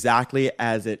exactly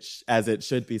as it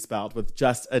should be spelled, with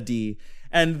just a D.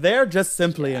 And they're just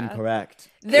simply incorrect.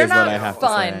 They're not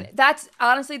fun. That's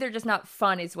honestly, they're just not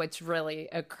fun. Is what's really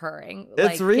occurring.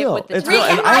 It's real. It's real.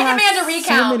 I demand a recount.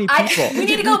 So many people. We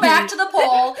need to go back to the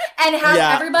poll and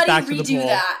have everybody redo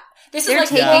that. This They're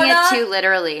is like taking it too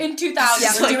literally. In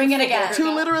 2000, we're doing it again.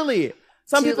 Too literally.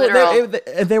 Some people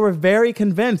they were very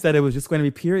convinced that it was just going to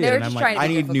be period. They're and I'm like, I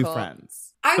need new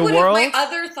friends. My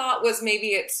other thought was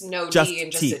maybe it's no D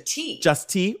and just a T. Just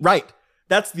T, right?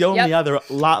 That's the only other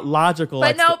logical.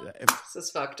 But no, this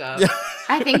is fucked up.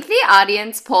 I think the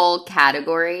audience poll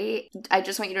category, I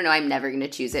just want you to know I'm never going to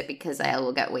choose it because I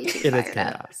will get way too fired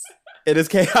up. It is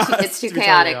chaos. It's too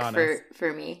chaotic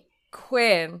for me.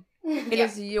 Quinn, it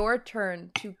is your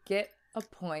turn to get a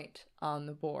point on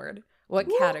the board. What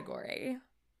category?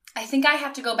 I think I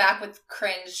have to go back with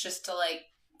cringe just to like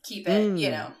keep it,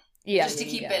 just to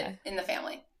keep it in the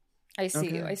family. I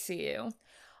see you. I see you.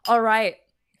 All right.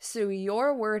 So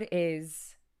your word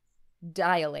is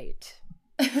dilate.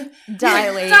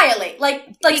 Dilate.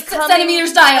 Like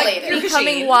centimeters dilated. Like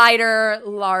becoming wider,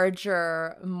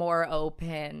 larger, more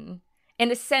open. In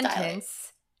a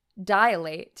sentence,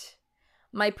 dilate.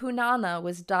 My punana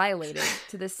was dilated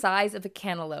to the size of a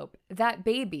cantaloupe. That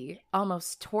baby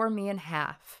almost tore me in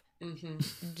half. Mm-hmm.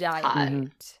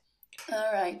 Dilate.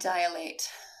 All right, dilate.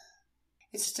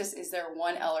 It's just, is there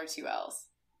one L or two L's?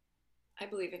 I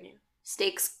believe in you.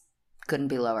 Stakes couldn't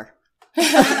be lower.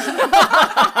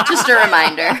 Just a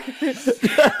reminder.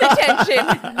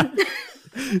 Attention.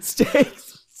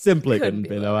 Stakes simply couldn't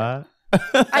be lower.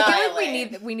 I feel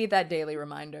like we need that daily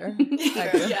reminder.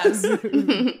 Yes.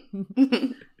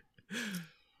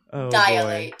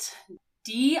 Dilate.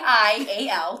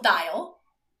 D-I-A-L. Dial.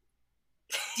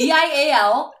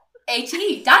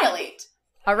 D-I-A-L-A-T. Dilate.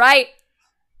 All right.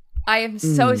 I am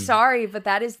so sorry, but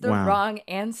that is the wrong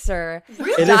answer.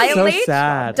 Really? It is so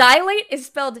sad. Dilate is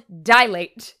spelled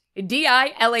dilate.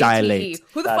 D-I-L-A-T-E. Dilate.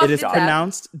 Who the fuck did is that?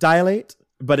 pronounced dilate,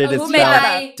 but it is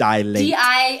spelled dilate.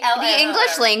 D-I-L-A-T. The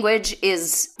English language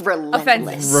is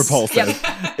relentless. Repulsive. Yep.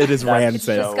 It is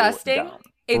rancid. It's disgusting.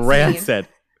 It's rancid.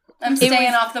 I'm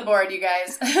staying off the board, you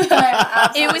guys.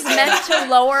 It was meant to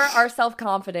lower our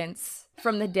self-confidence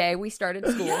from the day we started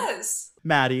school. Yes.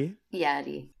 Maddie.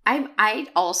 Yaddy. I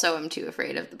also am too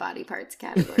afraid of the body parts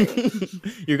category.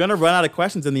 You're going to run out of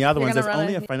questions in the other ones. There's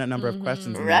only a finite number of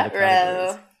questions in the other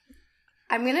categories.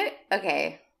 I'm going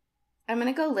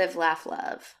to go live, laugh,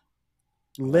 love.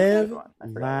 Live,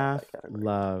 laugh,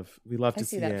 love. We love to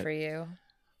see that it. For you.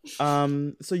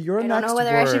 So your I next don't know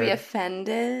whether word... I should be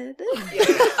offended. Yeah,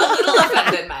 a little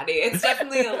offended, Maddie. It's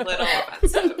definitely a little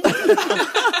offensive.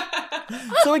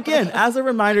 So again, as a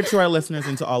reminder to our listeners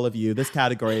and to all of you, this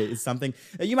category is something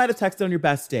that you might have texted on your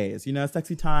best days. You know,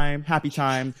 sexy time, happy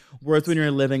time, words when you're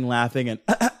living, laughing, and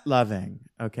loving.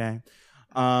 Okay.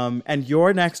 And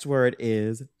your next word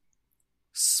is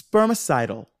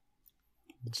spermicidal.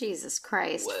 Jesus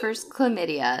Christ. Whoa. First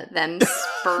chlamydia, then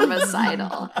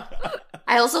spermicidal.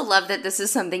 I also love that this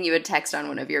is something you would text on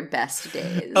one of your best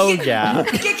days. Oh, yeah.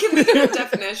 Can we get a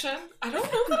definition? I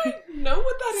don't know that I know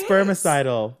what that is.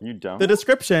 Spermicidal. You don't? The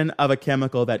description of a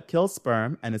chemical that kills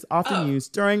sperm and is often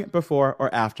used during, before,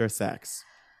 or after sex.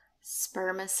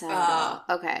 Spermicidal.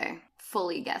 Okay.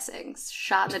 Fully guessing.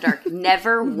 Shot in the dark.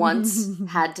 Never once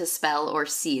had to spell or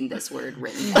seen this word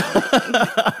written down.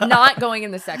 Not going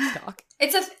in the sex talk.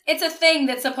 It's a thing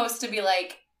that's supposed to be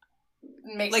like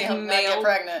makes you not get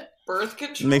pregnant. Birth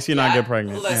control makes you not get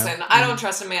pregnant. Listen, I don't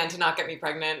trust a man to not get me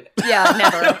pregnant. Yeah,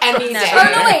 never. Any day.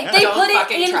 Oh no, wait! They put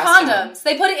it in condoms.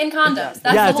 They put it in condoms.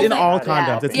 That's it's in all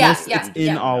condoms. It's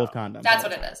in all of condoms. That's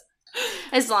what it is.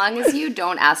 As long as you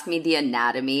don't ask me the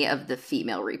anatomy of the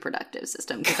female reproductive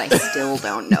system, because I still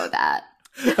don't know that.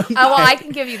 Oh, well, I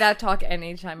can give you that talk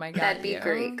anytime I got That'd be you.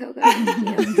 great, Coco.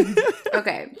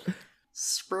 Okay.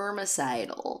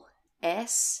 Spermicidal.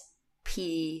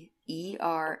 SPERMICAL.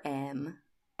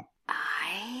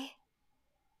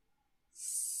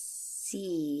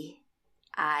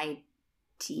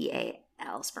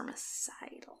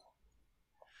 Spermicidal.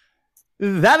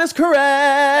 That is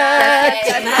correct.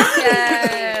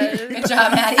 Yes. Good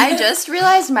job, Maddie. I just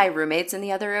realized my roommate's in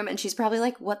the other room, and she's probably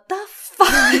like, "What the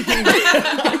fuck is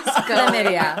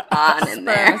going on in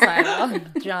there?"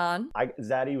 John.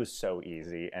 Zaddy was so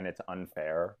easy, and it's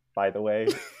unfair, by the way.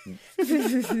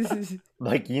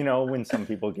 Like, you know, when some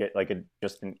people get like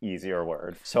just an easier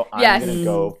word. So I'm gonna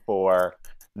go for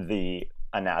the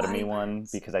anatomy one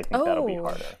because I think that'll be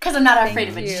harder. Because I'm not afraid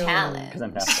of a challenge. Because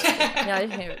I'm not afraid. Yeah, I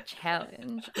hate a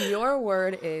challenge. Your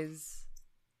word is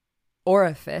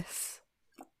orifice.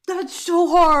 That's so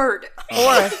hard.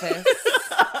 Orifice.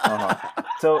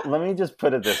 So let me just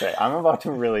put it this way. I'm about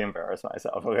to really embarrass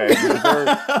myself, okay?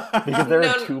 Because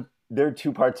there are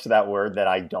two parts to that word that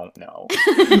I don't know.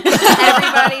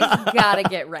 Everybody's gotta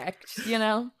get wrecked, you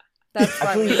know? That's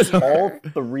why all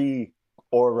three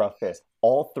orifice.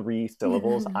 All three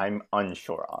syllables I'm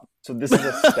unsure on. So this is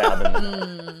a stab in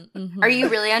the dark. Are you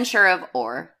really unsure of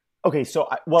or? Okay, so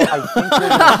I think good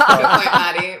point,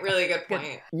 Maddie. Really good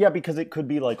point. Yeah, because it could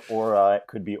be like aura, it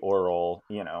could be oral,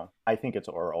 you know. I think it's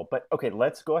oral. But okay,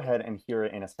 let's go ahead and hear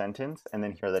it in a sentence and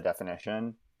then hear the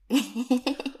definition.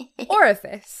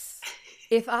 Orifice.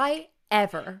 If I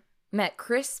ever met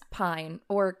Chris Pine,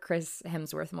 or Chris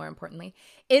Hemsworth more importantly,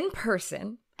 in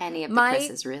person, Any of the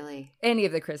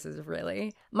Chris's,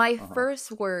 really. My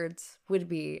first words would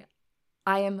be,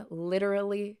 I am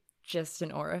literally just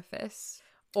an orifice.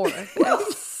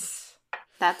 Orifice.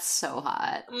 That's so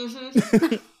hot.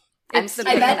 Mm-hmm. I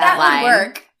bet that would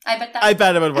work. I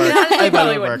bet it would work. I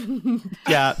bet it would work.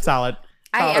 Yeah, solid.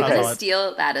 I am going to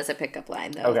steal that as a pickup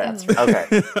line, though. Okay. That's right.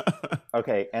 Okay.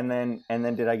 Okay. And then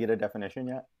did I get a definition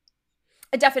yet?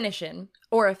 A definition.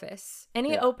 Orifice.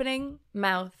 Any opening,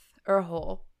 mouth, or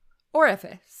hole.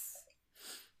 Orifice.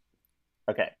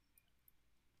 Okay.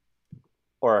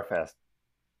 Orifice.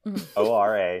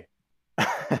 O-R-A.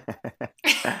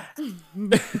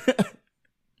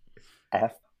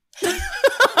 F.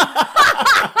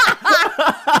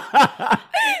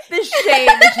 The shame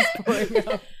is just pouring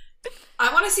out.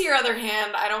 I want to see your other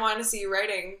hand. I don't want to see you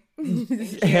writing.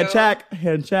 Hand check.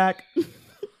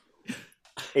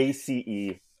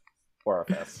 A-C-E.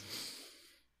 Orifice.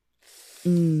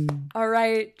 All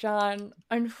right, John.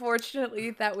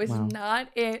 Unfortunately, that was not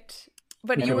it.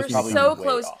 But And you were so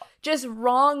close. off. Just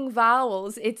wrong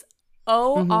vowels. It's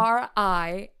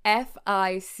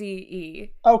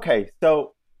O-R-I-F-I-C-E. Okay,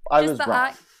 so I was the wrong.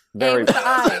 I. Very The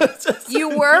I. You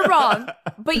were wrong,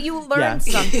 but you learned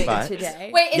something but- today.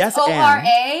 Wait, it's Yes,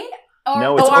 O-R-A?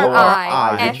 No, it's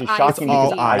O-R-I. which is shocking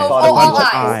because I It's thought all it was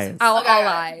eyes. All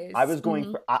eyes. I was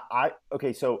going for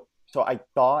okay, so I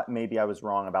thought maybe I was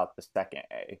wrong about the second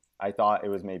A. I thought it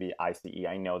was maybe ICE.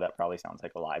 I know that probably sounds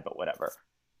like a lie, but whatever.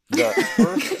 The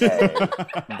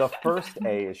first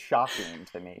A is shocking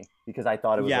to me because I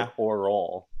thought it was like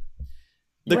oral.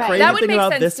 The Right. crazy That would thing make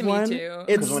about sense this to me, one, too.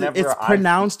 it's Whenever I-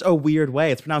 pronounced a weird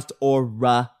way. It's pronounced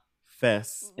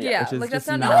orifice. Yeah, which is like that's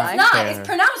just not No, it's not. fair. It's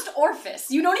pronounced orifice.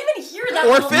 You don't even hear that.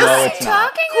 Orifice? little No, I. it's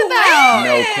not. Talking about?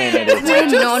 No, Quinn, it is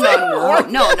Wait,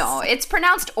 not. no. It's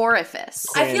pronounced orifice.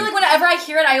 I feel like whenever I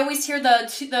hear it, I always hear the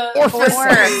Orifice.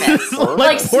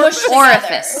 like smushed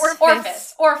Orifice. together.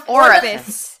 Orifice.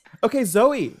 Orifice. Okay,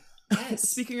 Zoe.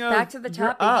 Speaking of, Back to the top,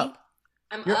 you're baby. up.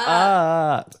 I'm You're up.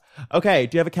 up. Okay,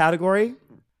 do you have a category?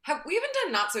 We haven't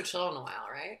done Not So Chill in a while,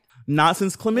 right? Not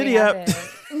since chlamydia.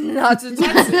 Not to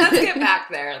Let's get back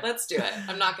there. Let's do it.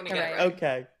 I'm not going to get it right.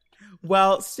 Okay.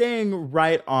 Well, staying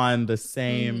right on the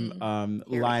same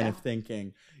line of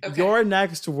thinking, your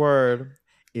next word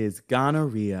is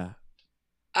gonorrhea.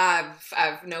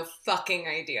 I've no fucking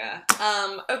idea.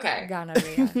 Okay.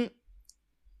 Gonorrhea.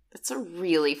 It's a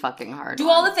really fucking hard Do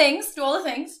one. all the things. Give us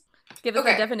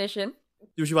Okay. the definition.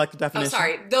 Would you like the Oh, definition?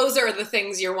 sorry. Those are the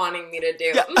things you're wanting me to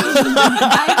do.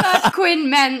 I thought Quinn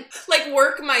meant... Like,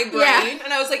 work my brain. Yeah.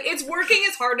 And I was like, it's working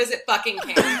as hard as it fucking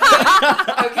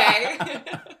can. Okay?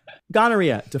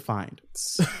 Gonorrhea, defined.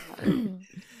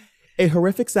 A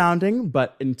horrific sounding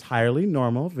but entirely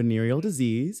normal venereal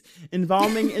disease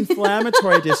involving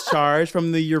inflammatory discharge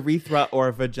from the urethra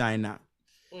or vagina.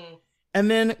 And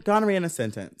then gonorrhea in a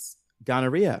sentence.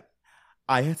 Gonorrhea.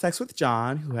 I had sex with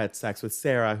John, who had sex with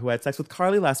Sarah, who had sex with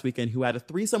Carly last weekend, who had a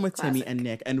threesome with Timmy and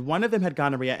Nick, and one of them had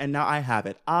gonorrhea, and now I have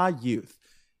it. Youth.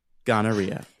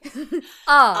 Gonorrhea.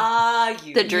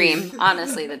 You. The dream.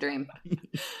 Honestly, the dream.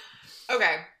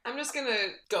 Okay. I'm just gonna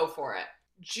go for it.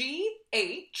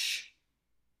 GHANOREA.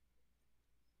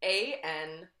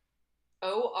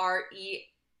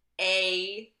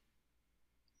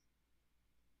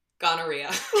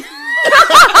 Gonorrhea.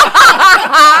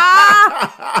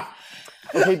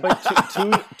 Okay, but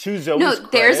to Zoe's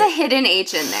credit, there's a hidden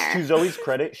H in there. To Zoe's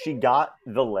credit, she got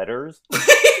the letters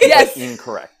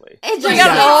incorrectly. She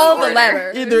got all the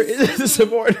letters. Either it's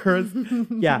some orders.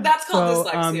 Yeah. That's called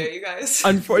dyslexia, you guys.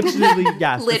 Unfortunately,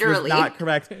 yes. Literally. This was not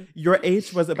correct. Your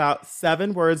H was about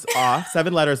 7 letters off.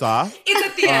 It's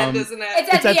at the end, isn't it?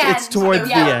 It's at the end. It's towards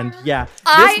the end. Yeah.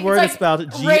 This word is spelled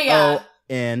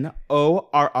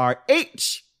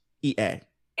GONORRHEA.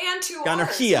 And 2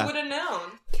 Gonorrhea. R's. Who would have known?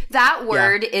 That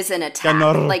word is an attack.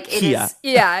 Gonorrhea. Like it is.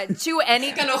 Yeah, to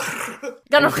any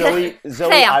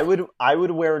Zoe, I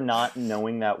would wear not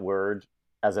knowing that word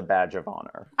as a badge of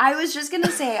honor. I was just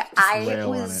gonna say I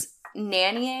was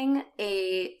nannying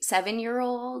a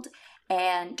 7-year-old,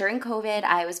 and during COVID,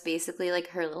 I was basically like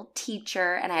her little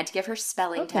teacher, and I had to give her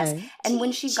spelling tests. And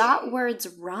when she got words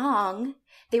wrong,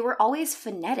 they were always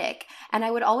phonetic, and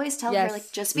I would always tell her,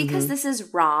 like, just because this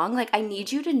is wrong, like, I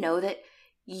need you to know that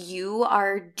you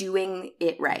are doing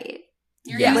it right.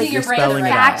 You're using your brain. The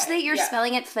fact that you're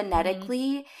spelling it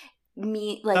phonetically,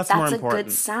 that's a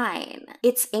good sign.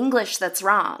 It's English that's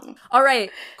wrong. All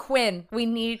right, Quinn, we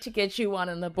need to get you one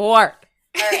on the board.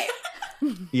 All right.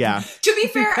 Yeah. To be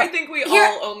fair, I think we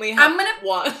all only have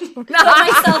one. Put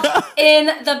myself in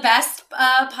the best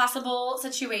possible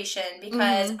situation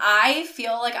because I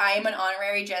feel like I am an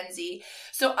honorary Gen Z.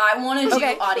 So I want to do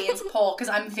audience poll because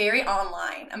I'm very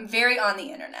online. I'm very on the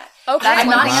internet. Okay. I'm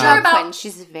not sure about Quinn.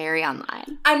 She's very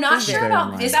online. I'm not sure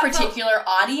about this particular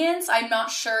audience. I'm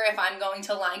not sure if I'm going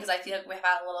to line because I feel like we've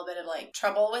had a little bit of like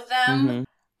trouble with them.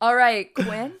 All right,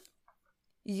 Quinn.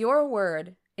 Your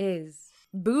word is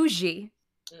bougie.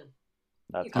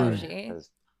 That's bougie.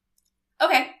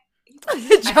 Okay.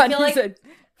 Johnny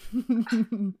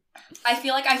I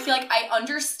feel like I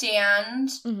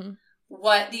understand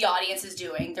what the audience is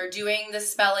doing. They're doing the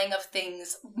spelling of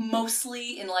things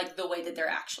mostly in like the way that they're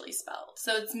actually spelled.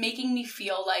 So it's making me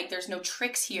feel like there's no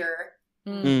tricks here.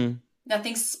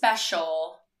 Nothing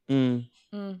special. Now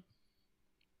you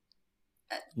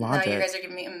guys are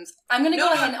giving me I'm gonna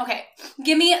go ahead and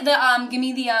give me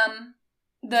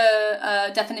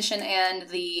the definition and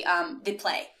the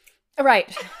play.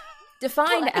 Right.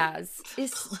 Defined as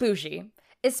is bougie,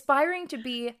 aspiring to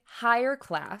be higher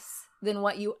class than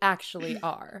what you actually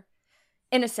are.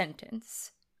 In a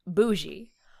sentence,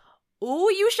 bougie.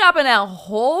 Ooh, you shopping at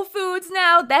Whole Foods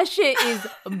now? That shit is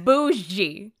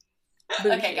bougie.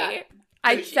 Bougie. Okay, got it.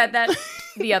 I said that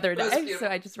the other day, so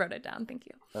I just wrote it down. Thank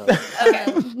you. Okay.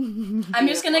 I'm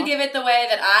just going to give it the way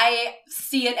that I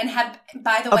see it and have,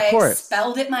 by the way,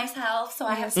 spelled it myself. So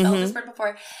I have spelled this word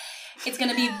before. It's going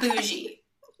to be bougie.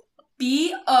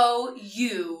 B-O-U-G-I-E.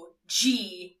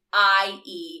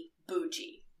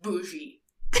 Bougie. Bougie.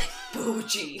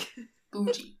 Bougie.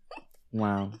 Bougie.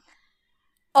 Wow.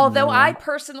 Although I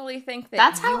personally think that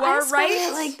that's you how are I spell right.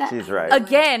 It like that. She's right.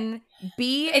 Again,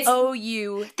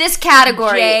 B-O-U. This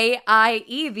category.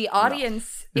 J-I-E. The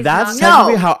audience is that's not...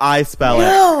 technically how I spell it.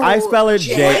 I spell it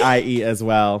J-I-E as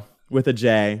well, with a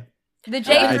J. The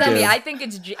J is W. I think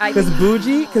it's J. Because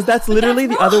bougie, because that's literally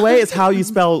the other way is how you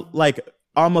spell, like,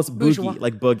 almost boogie,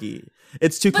 like boogie.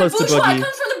 It's too close to boogie. But bourgeois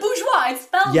comes from the bourgeois. It's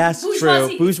spelled bourgeoisie.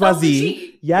 True. Bourgeoisie.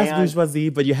 Yes, bourgeoisie,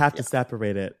 but you have to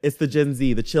separate it. It's the Gen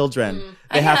Z, the children.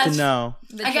 They have to know.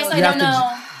 I guess I don't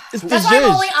know. It's That's why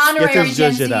I'm only honorary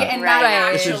Gen Z and not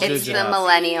actually. It's the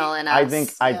millennial in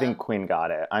us. I think Quinn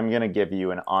got it. I'm gonna give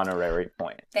you an honorary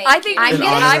point. I think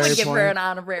I would give her an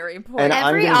honorary point. And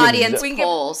every audience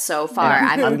poll so far.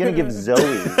 I'm gonna give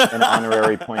Zoe an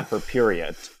honorary point for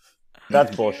period.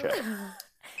 That's bullshit.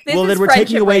 Well, then we're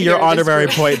taking away your honorary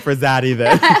point for Zaddy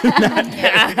then.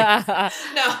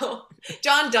 No,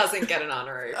 John doesn't get an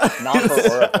honorary point. Not for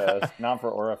orifice. Not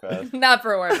for orifice. Not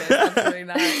for orifice. Absolutely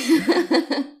not.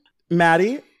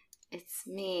 Maddie? It's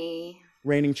me.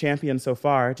 Reigning champion so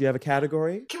far. Do you have a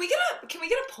category? Can we get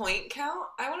a point count?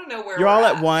 I want to know where you're all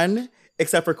at 1,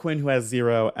 except for Quinn, who has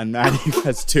 0, and Maddie who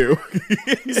has 2.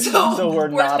 So we're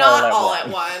not all at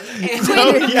 1.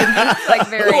 Quinn, like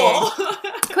very cool.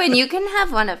 Quinn, you can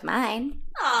have one of mine.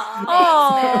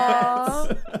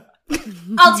 Aww.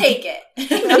 I'll take it.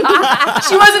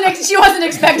 she wasn't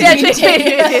expecting me to take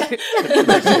it.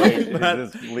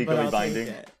 Is this legally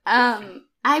binding?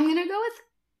 I'm gonna go with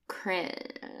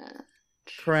cringe.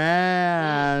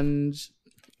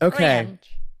 Okay.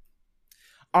 Cringe.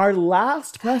 Our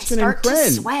last question in cringe.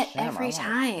 To sweat every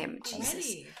time.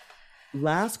 Jesus.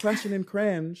 Last question in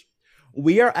cringe.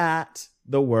 We are at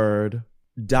the word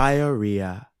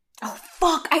Diarrhea. Oh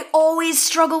fuck! I always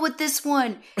struggle with this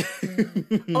one.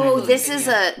 This is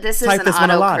an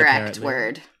autocorrect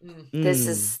word.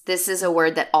 This is a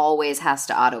word that always has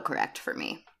to autocorrect for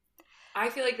me. I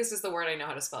feel like this is the word I know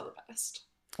how to spell the best.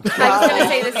 I was going to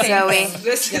say the same thing.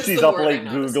 This is She's the up word like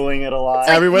Googling it a lot.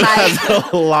 Everyone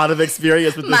has a lot of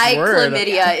experience with this word. My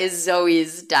chlamydia is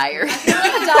Zoe's diarrhea.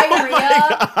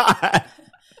 Diarrhea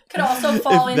could also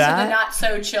fall into the not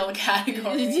so chill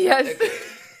category. Yes.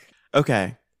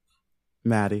 Okay,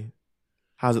 Maddie,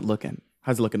 how's it looking?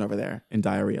 How's it looking over there in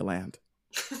diarrhea land?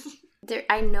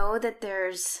 I know the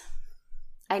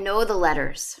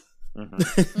letters.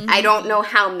 Mm-hmm. I don't know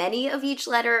how many of each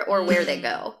letter or where they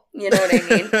go. You know what I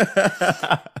mean?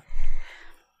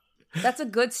 That's a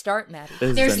good start, Maddie.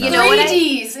 There's 3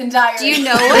 D's in diarrhea. Do you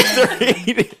know what?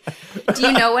 Do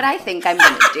you know what I think I'm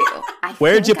going to do?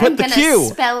 Where'd you put the Q?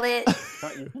 Spell it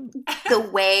the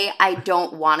way I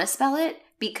don't want to spell it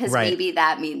because maybe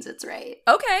that means it's right.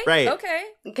 Okay. Right. Okay.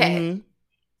 Mm-hmm.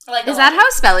 Is that how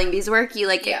spelling bees work?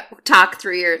 You talk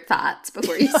through your thoughts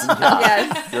before you spell?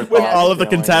 Yes. With all of the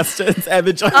contestants and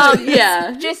the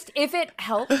judges. Just if it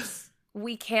helps,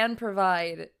 we can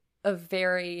provide a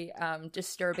very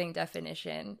disturbing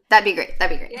definition. That'd be great.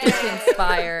 Just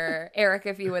inspire Eric,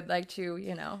 if you would like to,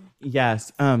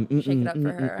 Yes. shake it up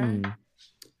for her.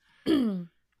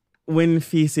 When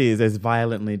feces is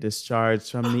violently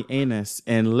discharged from the anus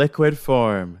in liquid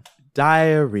form,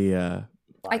 diarrhea.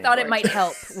 I thought it might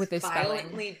help with this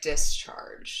violently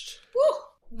discharged. Woo.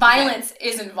 Violence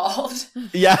is involved.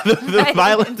 Yeah, the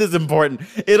violence is important.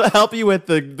 It'll help you with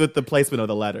the placement of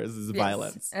the letters. Is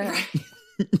violence.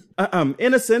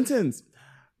 In a sentence,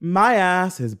 my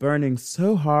ass is burning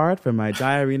so hard from my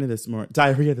diarrhea this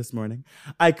morning.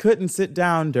 I couldn't sit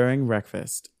down during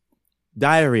breakfast.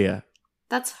 Diarrhea.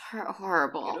 That's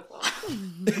horrible.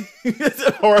 It's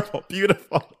horrible.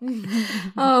 Beautiful.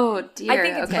 Oh dear. I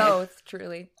think it's both.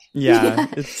 Truly. Yeah,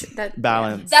 it's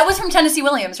balance. That was from Tennessee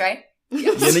Williams, right?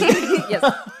 Yes.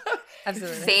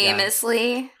 Absolutely.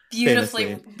 Famously. Beautiful.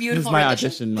 This is my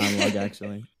audition monologue,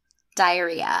 actually.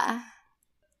 Diarrhea.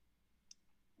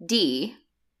 D-I-A-R-R.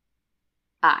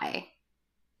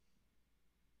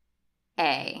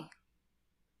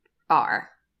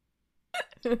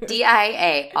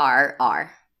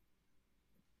 D-I-A-R-R.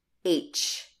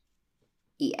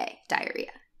 H-E-A.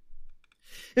 Diarrhea.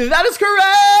 That is correct!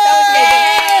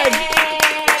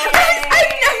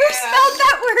 I've never spelled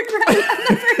that word right on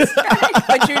the first try.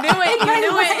 But you knew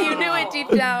it. You knew it deep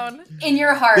down. In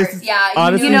your heart.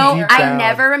 Honestly, I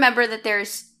never remember that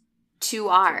there's 2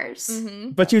 R's.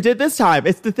 Mm-hmm. But you did this time.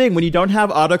 It's the thing. When you don't have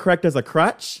autocorrect as a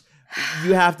crutch,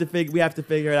 we have to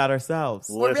figure it out ourselves.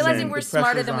 We're realizing we're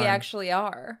smarter than we actually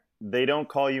are. They don't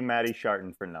call you Maddie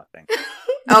Sharton for nothing.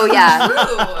 Oh,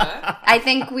 yeah. I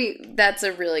think that's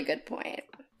a really good point.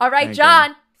 All right,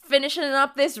 John, finishing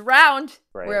up this round.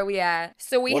 Right. Where are we at?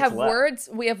 So we What's have left? words.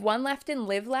 We have one left in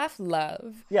Live, Laugh,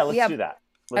 Love. Yeah, let's do that.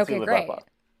 Let's do Live, great. Laugh,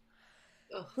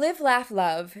 Love. Live, Laugh,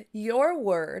 Love. Your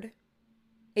word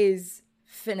is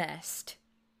finessed.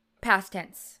 Past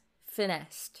tense.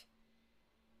 Finessed.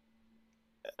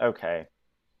 Okay.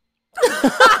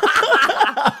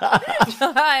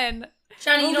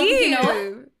 John, you don't think you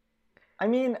know? I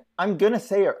mean, I'm gonna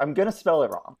spell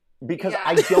it wrong because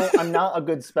I'm not a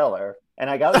good speller, and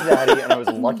I got Zaddy, and I was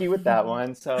lucky with that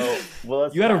one. So,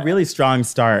 you had a really strong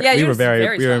start. Yeah, we were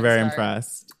very start.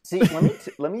 impressed. See,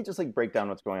 let me just break down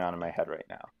what's going on in my head right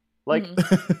now.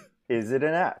 Is it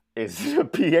an F? Is it a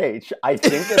PH? I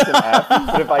think it's an F,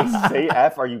 but if I say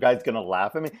F, are you guys going to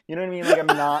laugh at me? You know what I mean? I'm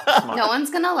not smart. No one's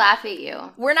going to laugh at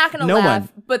you. We're not going to laugh,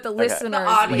 but the listeners, the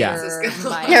audience is going to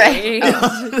laugh.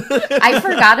 I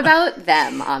forgot about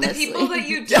them, honestly. The people that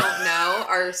you don't know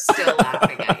are still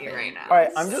laughing at you right now. All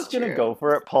right, I'm just going to go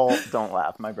for it. Paul, don't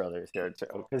laugh. My brother is here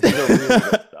too, because he's a really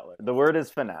good speller. The word is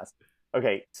finesse.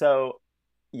 Okay, so,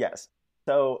 yes.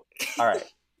 So, all right.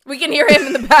 We can hear him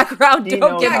in the background. He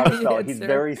knows how to spell it. He's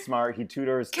very smart. He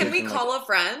tutors. Can we call a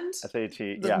friend? SAT.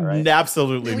 Yeah, right.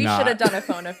 Absolutely we not. We should have done a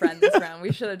phone a friend this round.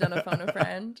 We should have done a phone a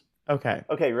friend. Okay.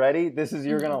 Okay, ready? This is,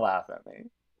 you're going to laugh at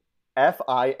me.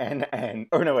 F-I-N-N.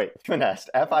 Or no, wait. Finessed.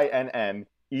 F-I-N-N-E-S-S-E-D.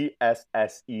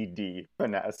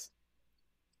 Finesse.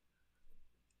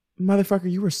 Motherfucker,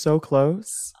 you were so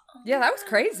close. Yeah, that was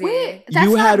crazy. Wait, that's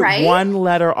you not had right. one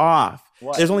letter off.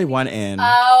 What? There's only one N.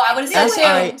 Oh, I would have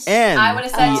said 2. I would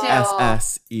have said 2.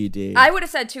 S-S-E-D. I would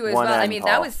have said 2 as One well. N, I mean, Paul.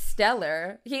 that was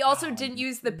stellar. He also didn't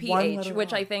use the PH,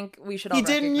 which I think we should all He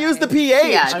didn't recognize. use the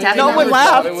PH. Yeah, no one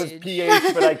laughed. It was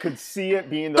PH, but I could see it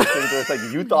being those things where it's like,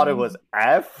 you thought it was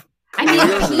F? I mean,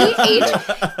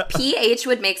 PH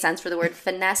would make sense for the word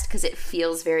finessed because it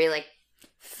feels very like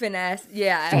finesse.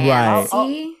 Yeah.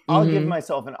 Right. I'll give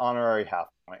myself an honorary half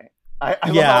point. I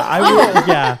will.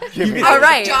 Yeah. All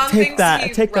right. John take that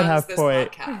half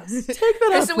point. Take that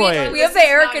half point. We have the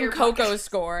Eric and Coco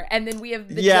score, and then we have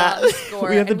the John score.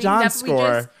 We have the John score.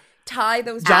 Just tie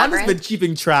those. John has been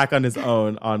keeping track on his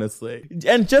own, honestly.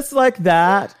 And just like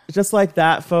that,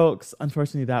 folks,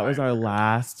 unfortunately, that was our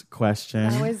last question.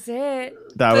 That was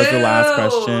it. That was the last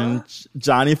question.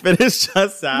 Johnny finished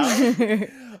us out.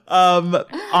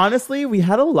 Honestly, we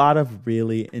had a lot of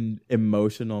really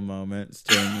emotional moments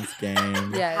during this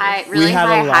game. Yeah, really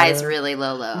high highs, really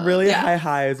low lows. Really high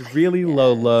highs, really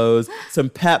low lows. Some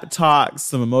pep talks,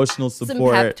 some emotional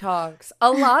support. Some pep talks.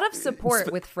 A lot of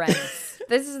support with friends.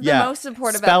 This is the most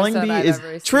supportive Spelling episode I've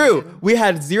ever seen. True. We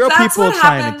had zero people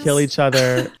trying to kill each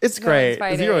other. It's great.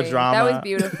 Zero drama. That was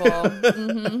beautiful.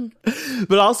 Mm-hmm.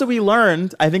 But also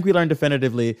I think we learned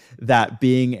definitively that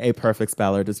being a perfect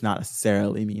speller does not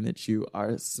necessarily mean that you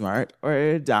are smart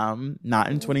or dumb. Not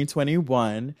in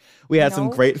 2021. We had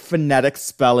some great phonetic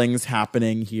spellings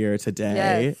happening here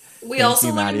today. Yes. We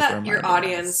also learned that your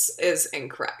audience is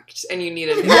incorrect and you need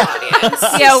a new audience.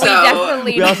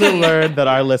 We also learned that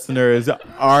our listeners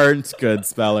aren't good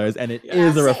spellers and it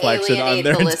is a reflection on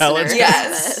their intelligence.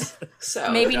 Yes.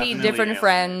 So maybe need different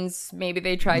friends. Maybe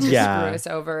they tried to screw us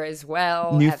over as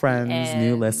well. New friends,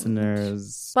 new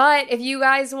listeners. But if you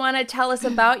guys want to tell us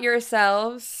about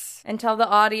yourselves and tell the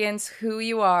audience who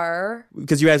you are.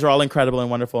 Because you guys are all incredible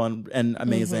and wonderful and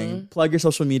amazing. Mm-hmm. Plug your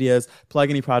social medias. Plug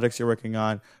any projects you're working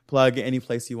on. Plug any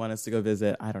place you want us to go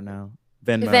visit. I don't know.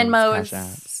 Venmos. Cash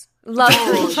apps. Love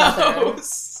for each other.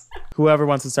 Whoever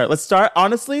wants to start. Let's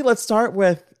start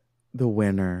with the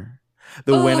winner.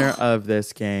 The winner of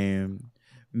this game.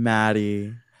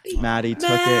 Maddie. Maddie took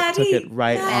it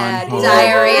right on home.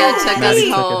 Diarrhea took us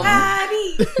home.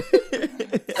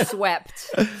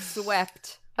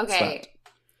 Swept. Okay.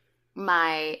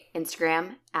 My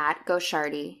Instagram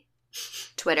 @GoShardy,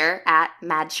 Twitter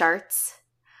 @MadSharts,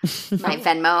 my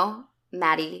Venmo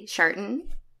Maddie Sharton.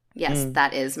 Yes,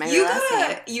 that is my real last name. You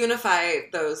gotta unify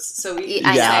those so we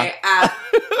can say I've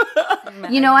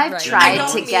tried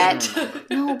to get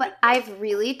but I've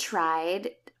really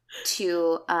tried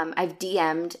to I've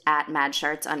DM'd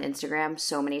 @MadSharts on Instagram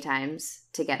so many times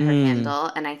to get her handle,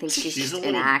 and I think she's just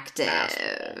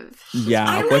inactive. Yeah,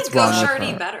 I what's like wrong GoShardy with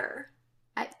her? better.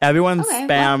 Everyone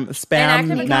spam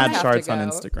MadSharts on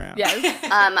Instagram.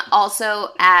 Yes. Also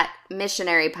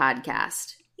 @Missionary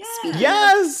Podcast.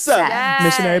 Yes!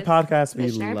 Missionary Podcast.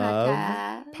 We love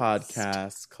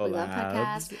podcast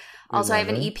collabs. Also, I have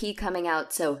an EP coming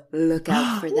out, so look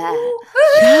out for that.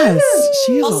 Yes!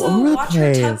 She's also, all over the watch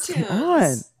her place. tunes. Come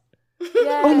on.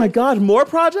 Oh my God, more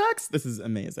projects? This is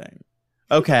amazing.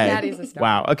 Okay. Maddie's a star.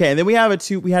 Wow. Okay, and then we had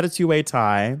a two-way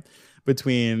tie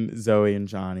between Zoe and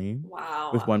Johnny. Wow.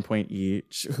 With 1 point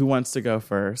each. Who wants to go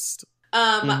first?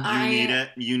 You need it.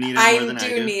 You need it more than I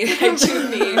do. I do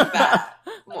need that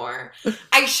more.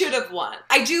 I should have won.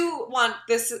 I do want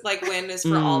this win is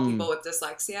for all people with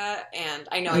dyslexia, and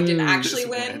I know I didn't actually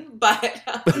win, but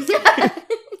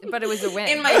but it was a win.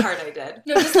 In my heart, I did.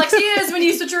 No, dyslexia is when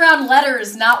you switch around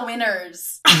letters, not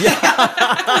winners.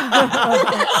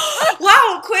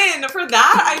 Wow, Quinn, for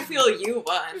that I feel you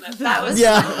won. That was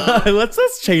funny. Let's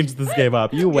just change this game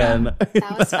up. You win.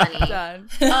 That was funny. Done.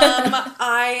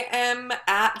 I am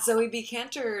 @Zoe B.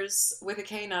 Cantors with a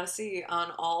K, not a C,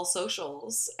 on all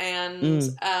socials,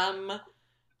 and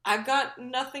I've got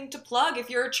nothing to plug. If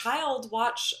you're a child,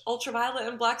 watch Ultraviolet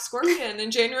and Black Scorpion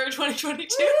in January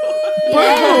 2022.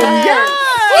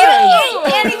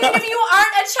 And even if you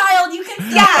aren't a child, you can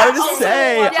see it. I would just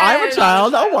say, I'm a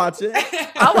child. I'll watch it.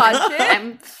 I'll watch it.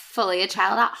 I'm fully a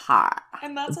child at heart.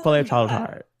 And that's fully a child at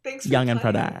heart. Thanks for young and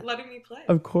product. letting me play.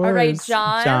 Of course. All right,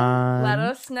 John, let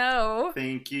us know.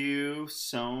 Thank you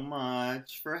so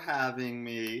much for having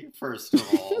me, first of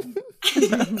all.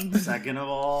 Second of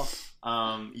all,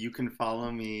 you can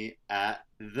follow me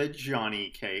 @the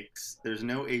Johnny Cakes. There's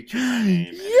no H in my name.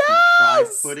 And if you try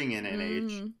putting in an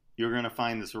H, you're going to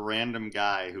find this random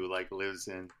guy who lives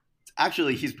in...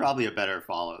 Actually, he's probably a better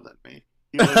follow than me.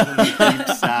 He lives in the deep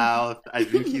south. I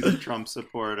think he's a Trump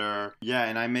supporter. Yeah,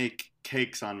 and I make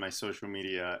cakes on my social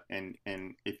media, and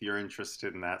if you're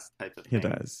interested in that type of thing,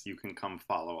 you can come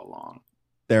follow along.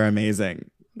 They're amazing.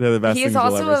 They're the best things you'll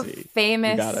ever see. He's also a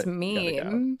famous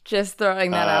meme. Just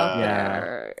throwing that out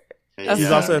there.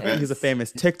 He's also he's a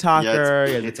famous TikToker.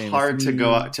 Yeah, it's hard to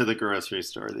go out to the grocery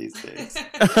store these days.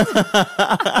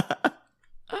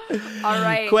 All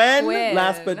right, Quinn,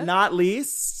 last but not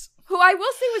least. Who I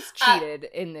will say was cheated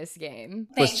in this game.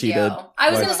 Thank you. I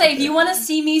was going to say, if you want to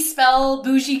see me spell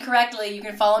bougie correctly, you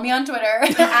can follow me on Twitter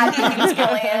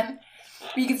 @BeaconSkillian.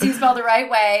 You can see it spelled the right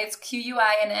way. It's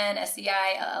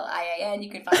QUINNSEILLIAN. You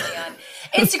can find me on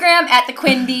Instagram at the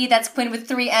Quinbee. That's Quinn with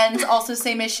 3 N's. Also,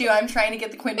 same issue. I'm trying to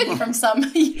get the Quinbee from some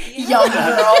young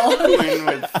girl. Quinn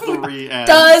with 3 N's.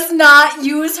 Does not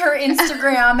use her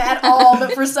Instagram at all,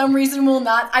 but for some reason will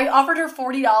not. I offered her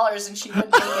 $40 and she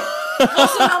wouldn't take it.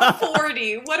 Also, not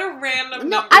 40. What a random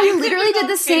number. I literally did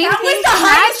the same thing. That was the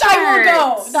highest I will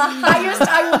go. The highest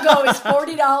I will go is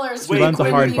 $40. She runs a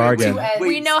hard bargain.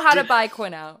 We know how to buy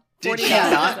Quinn out. Did she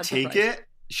not take it?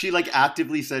 She like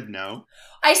actively said no.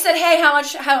 I said, hey, how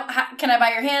much, how can I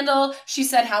buy your handle? She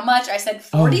said, how much? I said,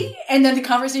 40. And then the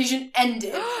conversation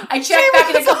ended. I checked back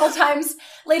in a couple times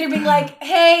later being like,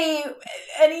 hey,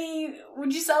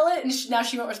 would you sell it? And now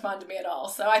she won't respond to me at all.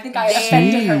 So I think I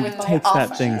offended her with my takes offer.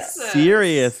 that thing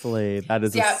seriously. That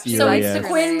is a serious. So it's the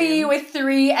Quinbee with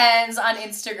 3 N's on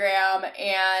Instagram.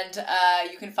 And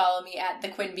you can follow me at the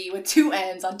Quinbee with 2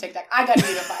 N's on TikTok. I gotta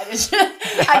unify this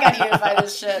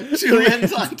shit. 2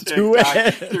 N's on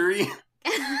TikTok. 3.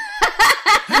 Guys.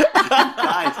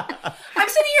 I'm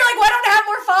sitting here like, why don't I have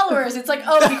more followers? It's like,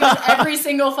 because every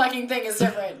single fucking thing is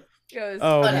different.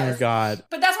 Oh my God.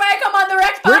 But that's why I come on the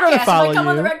Rec podcast. If I come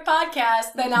on the Rec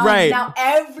podcast, then now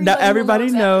everybody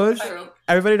knows.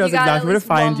 Everybody knows exactly where to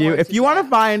find you. If you want to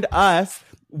find us,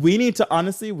 we need to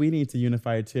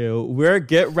unify too. We're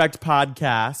Get Wrecked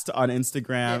Podcast on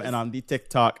Instagram and on the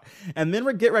TikTok. And then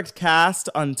we're Get Wrecked Cast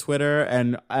on Twitter.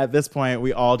 And at this point,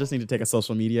 we all just need to take a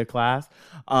social media class.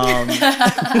 But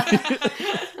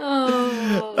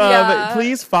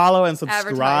please follow and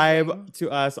subscribe to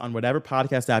us on whatever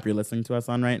podcast app you're listening to us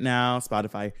on right now.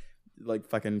 Spotify, like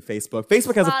fucking Facebook.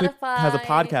 Facebook has a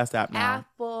podcast app now.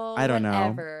 Apple, I don't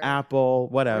know. Apple,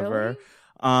 whatever. Really?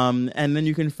 And then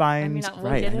you can find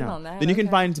Then you can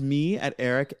find me at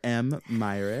Eric M.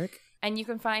 Myrick. And you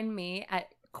can find me at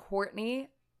Courtney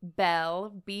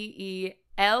Bell, BELLLL,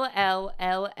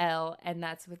 and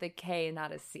that's with a K,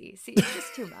 not a C. See, it's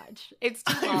just too much. It's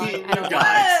too long. I don't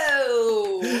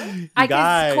know. I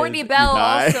guess Courtney Bell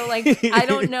also, like, I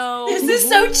don't know. This is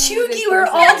so chooky. We're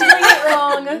all doing it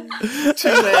wrong. 2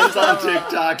 N's on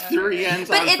TikTok, 3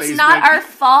 N's on Facebook. But it's not our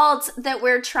fault that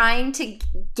we're trying to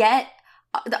get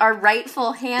our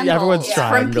rightful handles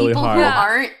from people who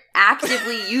aren't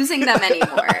actively using them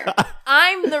anymore.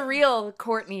 I'm the real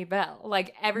Courtney Bell.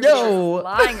 Like, everybody's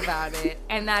lying about it,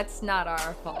 and that's not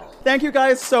our fault. Thank you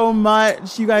guys so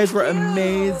much. You guys were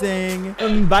amazing.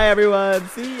 Bye, everyone.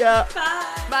 See ya.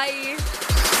 Bye.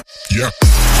 Yeah.